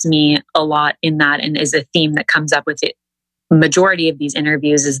helped me a lot in that, and is a theme that comes up with it. Majority of these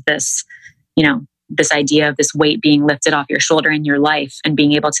interviews is this, this idea of this weight being lifted off your shoulder in your life, and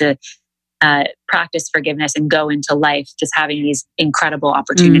being able to practice forgiveness and go into life just having these incredible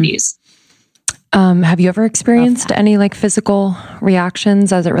opportunities. Have you ever experienced any like physical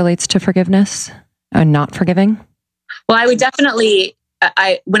reactions as it relates to forgiveness and not forgiving? Well, I would definitely,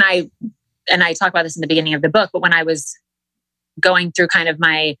 I talk about this in the beginning of the book, but when I was going through kind of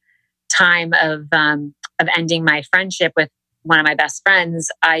my time of ending my friendship with one of my best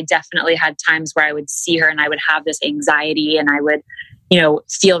friends, I definitely had times where I would see her and I would have this anxiety, and I would,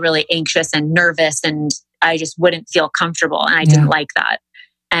 feel really anxious and nervous, and I just wouldn't feel comfortable, and I didn't like that.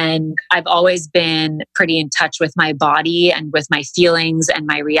 And I've always been pretty in touch with my body and with my feelings and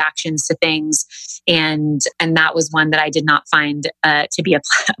my reactions to things. And that was one that I did not find to be a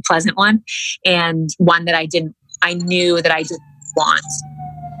pleasant one, and one that I knew that I didn't want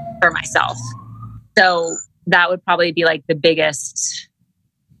for myself. So that would probably be like the biggest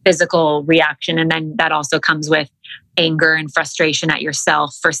physical reaction. And then that also comes with anger and frustration at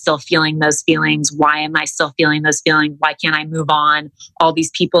yourself for still feeling those feelings. Why am I still feeling those feelings? Why can't I move on? All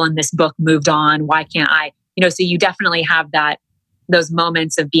these people in this book moved on. Why can't I? So you definitely have those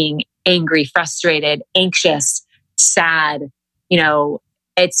moments of being angry, frustrated, anxious, sad.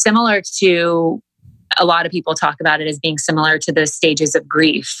 It's similar to, a lot of people talk about it as being similar to the stages of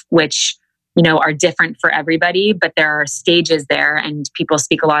grief, which are different for everybody, but there are stages there. And people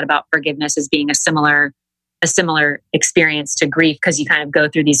speak a lot about forgiveness as being a similar experience to grief, because you kind of go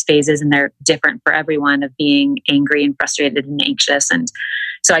through these phases and they're different for everyone, of being angry and frustrated and anxious. And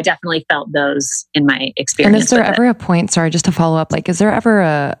so I definitely felt those in my experience. And is there ever a point, sorry, just to follow up, like, is there ever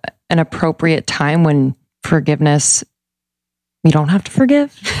an appropriate time when forgiveness, you don't have to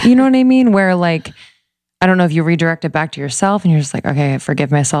forgive? You know what I mean? Where, like, I don't know if you redirect it back to yourself and you're just like, okay, I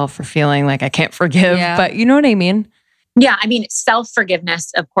forgive myself for feeling like I can't forgive, but you know what I mean? Yeah. I mean,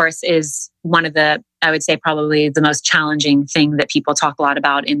 self-forgiveness, of course, is one of the, I would say probably the most challenging thing that people talk a lot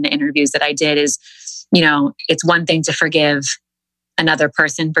about in the interviews that I did is, it's one thing to forgive another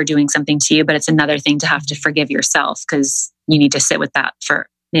person for doing something to you, but it's another thing to have to forgive yourself, because you need to sit with that for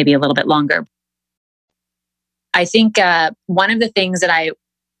maybe a little bit longer. I think one of the things that I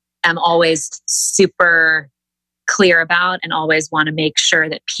am always super clear about and always want to make sure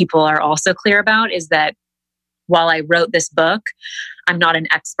that people are also clear about is that while I wrote this book, I'm not an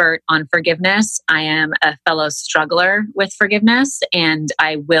expert on forgiveness. I am a fellow struggler with forgiveness, and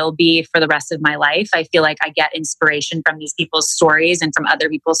I will be for the rest of my life. I feel like I get inspiration from these people's stories and from other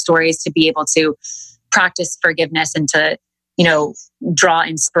people's stories to be able to practice forgiveness and to, draw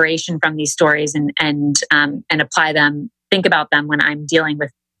inspiration from these stories and apply them, think about them when I'm dealing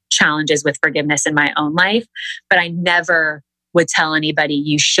with challenges with forgiveness in my own life. But I never would tell anybody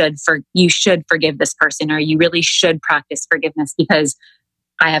you should forgive this person, or you really should practice forgiveness, because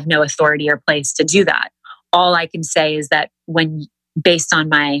I have no authority or place to do that. All I can say is that based on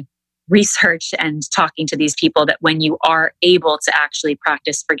my research and talking to these people, that when you are able to actually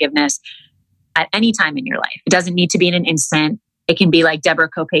practice forgiveness at any time in your life, it doesn't need to be in an instant. It can be like Deborah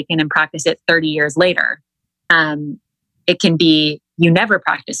Kopeikin and practice it 30 years later. It can be you never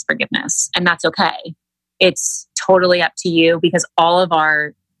practice forgiveness, and that's okay. It's totally up to you, because all of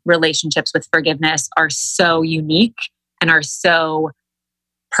our relationships with forgiveness are so unique and are so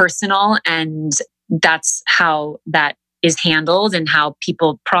personal. And that's how that is handled and how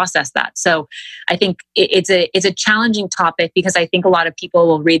people process that. So I think it's a challenging topic, because I think a lot of people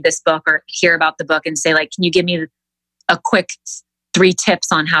will read this book or hear about the book and say, like, can you give me a quick 3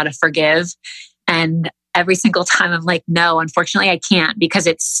 tips on how to forgive? And every single time I'm like, no, unfortunately I can't, because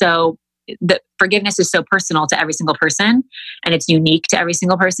the forgiveness is so personal to every single person, and it's unique to every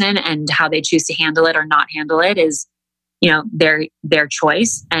single person, and how they choose to handle it or not handle it is, their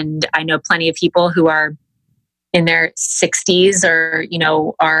choice. And I know plenty of people who are in their 60s or,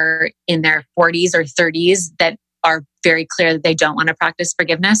 are in their 40s or 30s that are very clear that they don't want to practice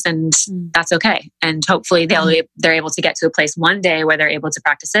forgiveness, and that's okay. And hopefully they're able to get to a place one day where they're able to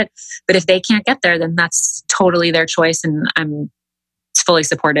practice it. But if they can't get there, then that's totally their choice. And I'm fully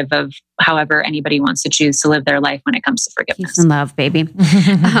supportive of however anybody wants to choose to live their life when it comes to forgiveness. Peace and love, baby.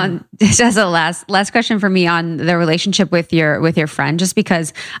 Just as a last question for me on the relationship with your friend, just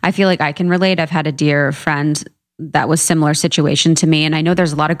because I feel like I can relate. I've had a dear friend that was similar situation to me. And I know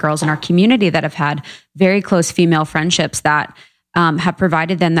there's a lot of girls in our community that have had very close female friendships that have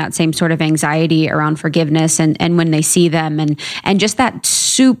provided them that same sort of anxiety around forgiveness and when they see them and just that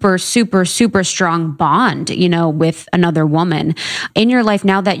super, super, super strong bond, with another woman. In your life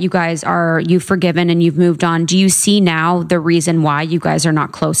now that you've forgiven and you've moved on, do you see now the reason why you guys are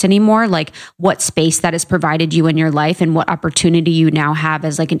not close anymore? Like what space that has provided you in your life and what opportunity you now have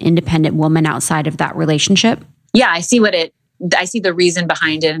as like an independent woman outside of that relationship? Yeah, I see the reason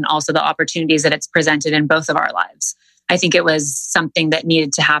behind it, and also the opportunities that it's presented in both of our lives. I think it was something that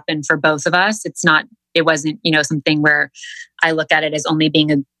needed to happen for both of us. It wasn't, something where I look at it as only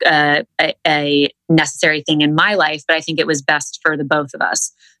being a necessary thing in my life, but I think it was best for the both of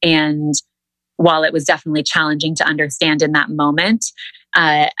us. And while it was definitely challenging to understand in that moment,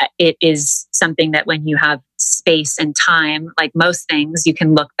 it is something that when you have space and time, like most things, you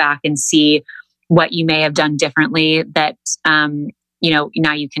can look back and see what you may have done differently that,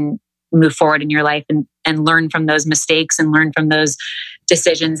 now you can move forward in your life and learn from those mistakes and learn from those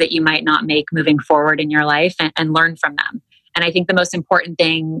decisions that you might not make moving forward in your life and learn from them. And I think the most important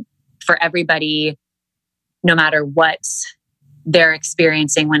thing for everybody, no matter what they're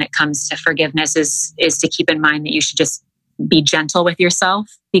experiencing when it comes to forgiveness, is to keep in mind that you should just be gentle with yourself,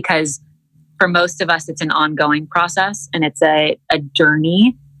 because for most of us, it's an ongoing process and it's a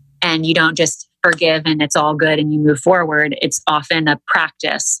journey, and you don't just forgive and it's all good and you move forward. It's often a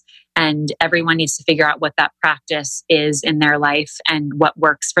practice, and everyone needs to figure out what that practice is in their life and what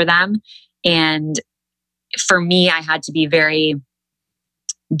works for them. And for me, I had to be very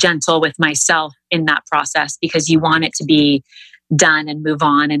gentle with myself in that process, because you want it to be done and move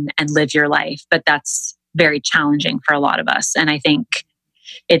on and live your life. But that's very challenging for a lot of us. And I think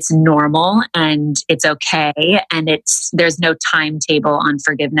it's normal and it's okay. And there's no timetable on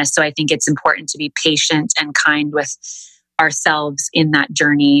forgiveness. So I think it's important to be patient and kind with ourselves in that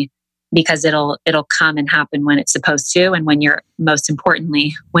journey, because it'll come and happen when it's supposed to. And most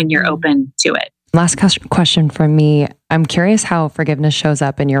importantly, when you're open to it. Last question from me. I'm curious how forgiveness shows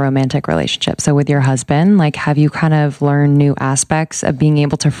up in your romantic relationship. So with your husband, like, have you kind of learned new aspects of being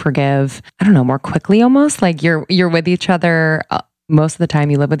able to forgive, I don't know, more quickly almost? Like you're with each other most of the time,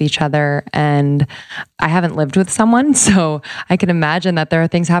 you live with each other, and I haven't lived with someone. So I can imagine that there are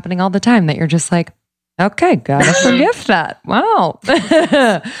things happening all the time that you're just like, okay, gotta forgive that. Wow.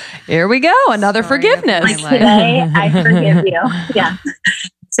 Here we go. Another forgiveness. Like today, I forgive you. Yeah.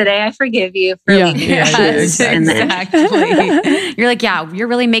 Today, I forgive you for leaving your shoes. Exactly. You're like, yeah, you're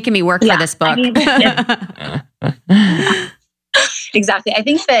really making me work for this book. Exactly. I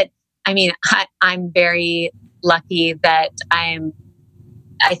think that, I'm very lucky that I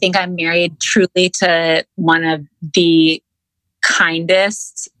think I'm married truly to one of the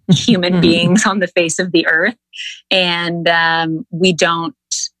kindest human beings on the face of the earth. And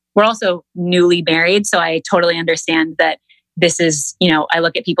we're also newly married. So I totally understand that this is, I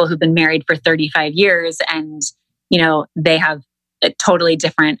look at people who've been married for 35 years and, they have a totally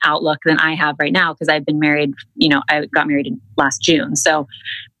different outlook than I have right now, because I've been married, I got married in last June. So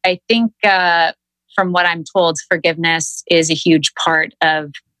I think from what I'm told, forgiveness is a huge part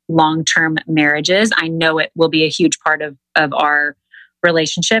of long-term marriages. I know it will be a huge part of our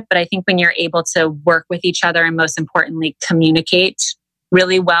relationship, but I think when you're able to work with each other and most importantly, communicate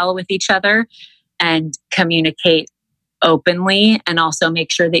really well with each other and communicate openly, and also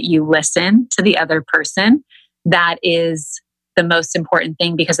make sure that you listen to the other person, that is the most important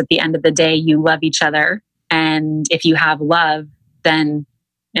thing, because at the end of the day, you love each other. And if you have love, then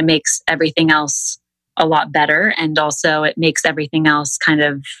it makes everything else a lot better. And also it makes everything else kind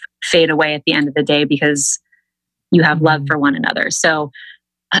of fade away at the end of the day, because you have love for one another. So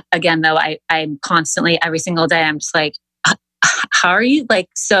again, though, I'm constantly, every single day, I'm just like, how are you? Like,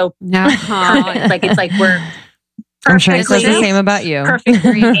 so perfect. It's like we're I'm sure it says the same about you.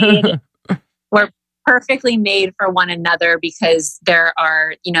 Perfectly made. We're perfectly made for one another, because there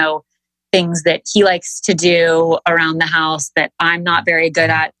are, things that he likes to do around the house that I'm not very good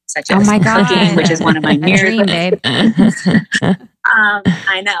at, such as cooking, which is one of my dream, babe.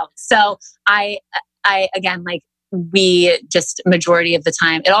 I know. So I again, like, we just majority of the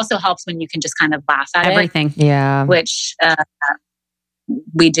time, it also helps when you can just kind of laugh at everything. Yeah. Which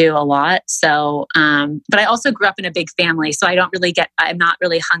we do a lot. So, but I also grew up in a big family, so I'm not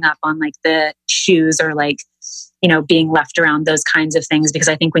really hung up on like the shoes or like, being left around those kinds of things, because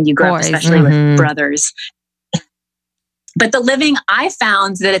I think when you grow up, especially with brothers, but the living, I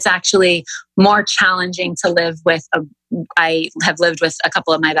found that it's actually more challenging to live with. I have lived with a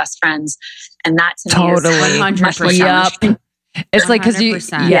couple of my best friends, and that to me is 100%. Yep. It's like, because you,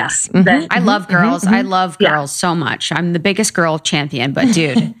 yes. I love girls. I love girls so much. I'm the biggest girl champion, but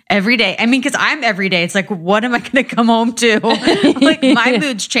dude, every day, because I'm every day, it's like, what am I going to come home to? Like, my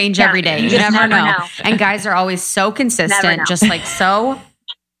moods change every day. You never know. And guys are always so consistent, just like so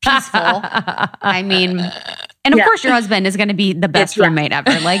peaceful. And of course your husband is going to be the best roommate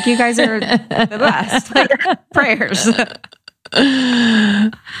ever. Like, you guys are the best. Like, prayers.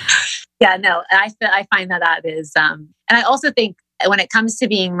 Yeah, no, I find that is, and I also think when it comes to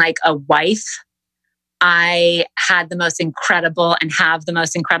being like a wife, I had the most incredible and have the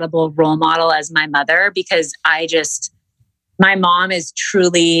most incredible role model as my mother, because my mom is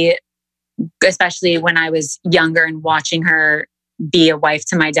truly, especially when I was younger and watching her be a wife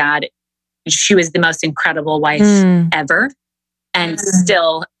to my dad, she was the most incredible wife ever. And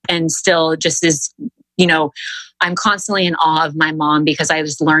still just is, I'm constantly in awe of my mom, because I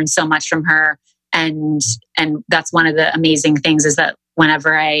just learned so much from her. And that's one of the amazing things, is that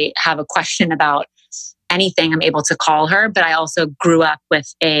whenever I have a question about anything, I'm able to call her. But I also grew up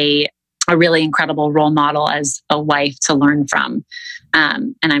with a really incredible role model as a wife to learn from.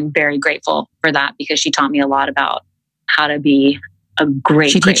 And I'm very grateful for that because she taught me a lot about how to be a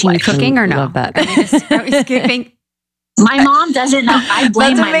great, She teaching you wife. cooking or no? Love that. Are we skipping? My mom doesn't know. I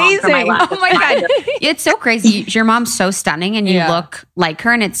blame my mom for my lack Oh of my God. practice. It's so crazy. Your mom's so stunning and you look like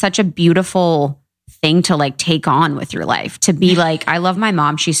her. And it's such a beautiful thing to like take on with your life. To be like, I love my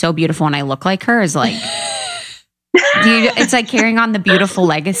mom. She's so beautiful and I look like her is like, it's like carrying on the beautiful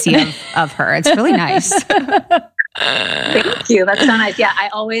legacy of her. It's really nice. Thank you. That's so nice. Yeah,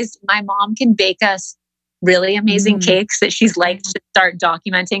 my mom can bake us really amazing cakes that she's like to start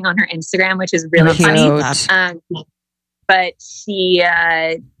documenting on her Instagram, which is really funny. But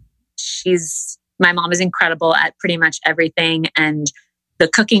my mom is incredible at pretty much everything. And the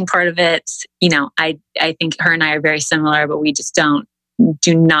cooking part of it, I think her and I are very similar, but we just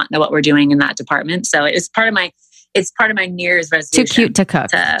do not know what we're doing in that department. So it's part of my New Year's resolution. Too cute to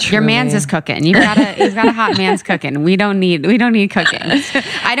cook. Your man's is cooking. You've got a hot man's cooking. We don't need cooking.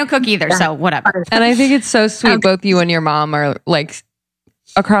 I don't cook either, so whatever. And I think it's so sweet. Both you and your mom are like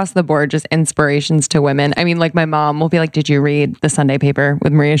across the board, just inspirations to women. I mean, like my mom will be like, "Did you read the Sunday paper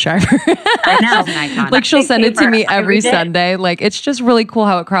with Maria Shriver?" I know. Like she'll send it to me every Sunday. Like it's just really cool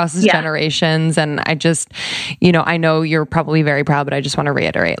how it crosses generations. And I just, I know you're probably very proud, but I just want to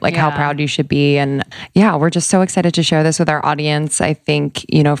reiterate like how proud you should be. And we're just so excited to share this with our audience. I think,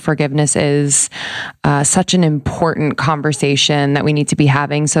 forgiveness is such an important conversation that we need to be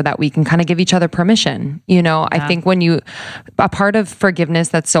having so that we can kind of give each other permission. I think a part of forgiveness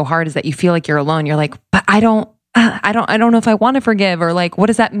that's so hard is that you feel like you're alone. You're like, but I don't know if I want to forgive, or like, what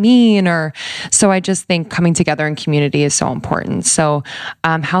does that mean? Or so I just think coming together in community is so important. So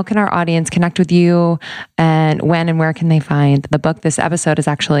how can our audience connect with you, and when and where can they find the book? This episode is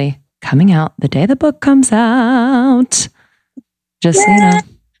actually coming out the day the book comes out. Just so you know.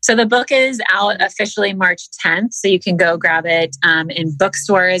 So the book is out officially March 10th. So you can go grab it in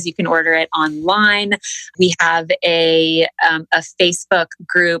bookstores. You can order it online. We have a Facebook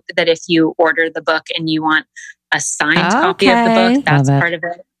group that if you order the book and you want a signed copy of the book, that's part of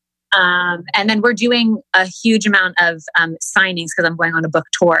it. And then we're doing a huge amount of signings because I'm going on a book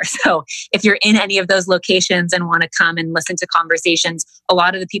tour. So if you're in any of those locations and want to come and listen to conversations, a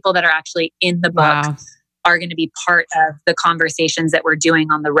lot of the people that are actually in the book are going to be part of the conversations that we're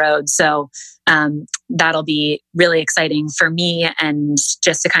doing on the road. So that'll be really exciting for me, and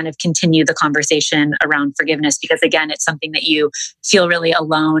just to kind of continue the conversation around forgiveness, because again, it's something that you feel really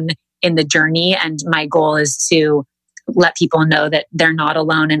alone in the journey. And my goal is to let people know that they're not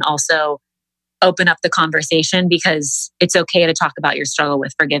alone, and also open up the conversation, because it's okay to talk about your struggle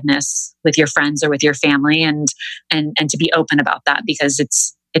with forgiveness with your friends or with your family, and to be open about that, because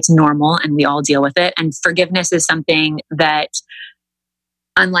it's normal and we all deal with it. And forgiveness is something that,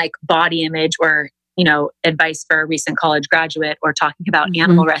 unlike body image or, advice for a recent college graduate, or talking about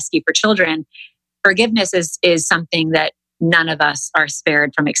animal rescue for children, forgiveness is something that none of us are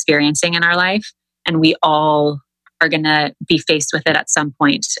spared from experiencing in our life. And we all are going to be faced with it at some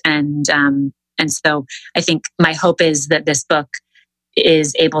point. And so I think my hope is that this book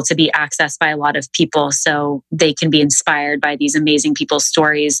is able to be accessed by a lot of people, so they can be inspired by these amazing people's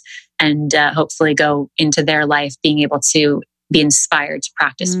stories, and hopefully go into their life being able to be inspired to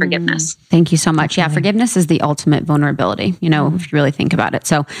practice forgiveness. Thank you so much. Yeah, forgiveness is the ultimate vulnerability, if you really think about it.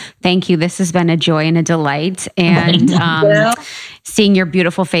 So thank you. This has been a joy and a delight. And seeing your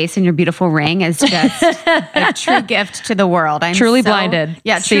beautiful face and your beautiful ring is just a true gift to the world. I'm truly blinded.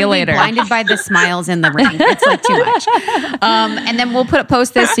 Yeah, see you later. Blinded by the smiles in the ring. It's like too much. And then we'll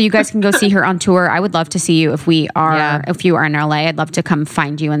post this so you guys can go see her on tour. I would love to see you if you are in LA. I'd love to come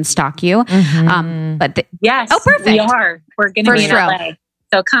find you and stalk you. Yes, perfect. We are. We're going to be in LA.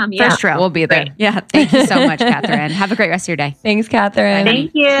 So come, First row. We'll be there. Great. Yeah. Thank you so much, Catherine. Have a great rest of your day. Thanks, Catherine.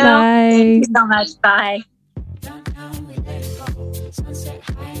 Thank you. Bye. Thank you so much. Bye.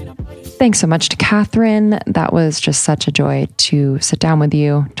 Thanks so much to Catherine. That was just such a joy to sit down with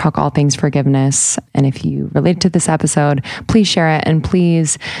you, talk all things forgiveness. And if you relate to this episode, please share it, and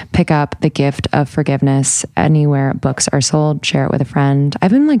please pick up The Gift of Forgiveness anywhere books are sold. Share it with a friend.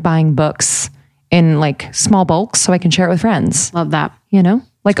 I've been buying books in small bulks so I can share it with friends. Love that.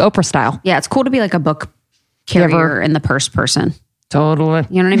 Like Oprah style. Yeah, it's cool to be like a book carrier in the purse person. Totally.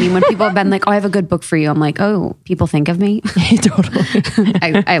 You know what I mean? When people have been like, oh, I have a good book for you. I'm like, oh, people think of me. Totally.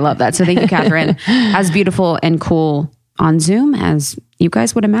 I love that. So thank you, Catherine. As beautiful and cool on Zoom as you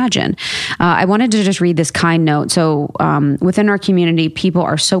guys would imagine. I wanted to just read this kind note. So within our community, people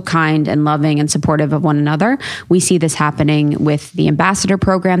are so kind and loving and supportive of one another. We see this happening with the ambassador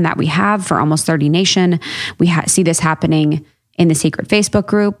program that we have for Almost 30 Nation. We see this happening in the secret Facebook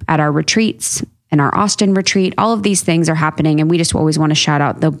group, at our retreats, and our Austin retreat. All of these things are happening, and we just always want to shout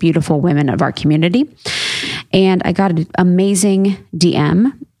out the beautiful women of our community. And I got an amazing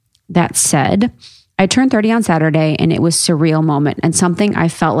DM that said, I turned 30 on Saturday, and it was a surreal moment and something I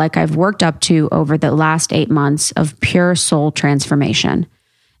felt like I've worked up to over the last 8 months of pure soul transformation.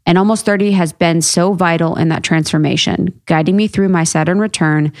 And almost 30 has been so vital in that transformation, guiding me through my Saturn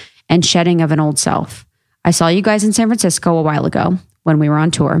return and shedding of an old self. I saw you guys in San Francisco a while ago when we were on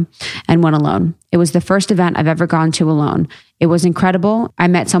tour and went alone. It was the first event I've ever gone to alone. It was incredible. I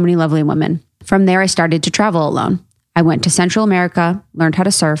met so many lovely women. From there, I started to travel alone. I went to Central America, learned how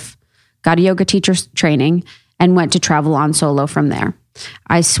to surf, got a yoga teacher's training, and went to travel on solo from there.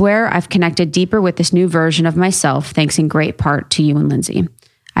 I swear I've connected deeper with this new version of myself, thanks in great part to you and Lindsay.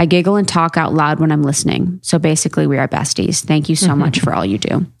 I giggle and talk out loud when I'm listening. So basically, we are besties. Thank you so much for all you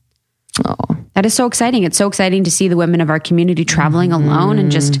do. Oh, that is so exciting. It's so exciting to see the women of our community traveling alone and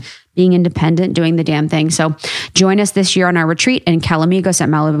just being independent, doing the damn thing. So join us this year on our retreat in Calamigos at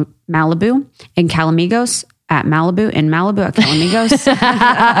Malibu, in Calamigos at Malibu, in Malibu at Calamigos.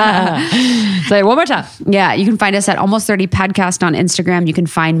 Say it one more time. Yeah, you can find us at Almost 30 Podcast on Instagram. You can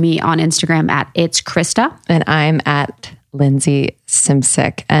find me on Instagram at It's Krista. And I'm at Lindsay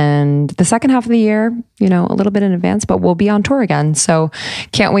Simsick. And the second half of the year, a little bit in advance, but we'll be on tour again. So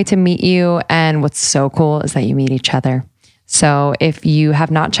can't wait to meet you. And what's so cool is that you meet each other. So if you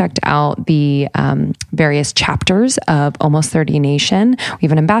have not checked out the various chapters of Almost 30 Nation, we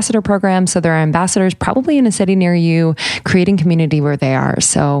have an ambassador program. So there are ambassadors probably in a city near you, creating community where they are.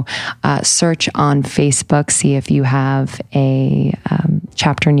 So search on Facebook, see if you have a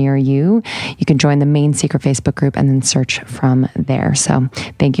chapter near you. You can join the main secret Facebook group and then search from there. So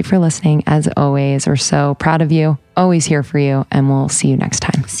thank you for listening. As always, we're so proud of you, always here for you, and we'll see you next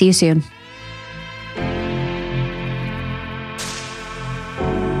time. See you soon.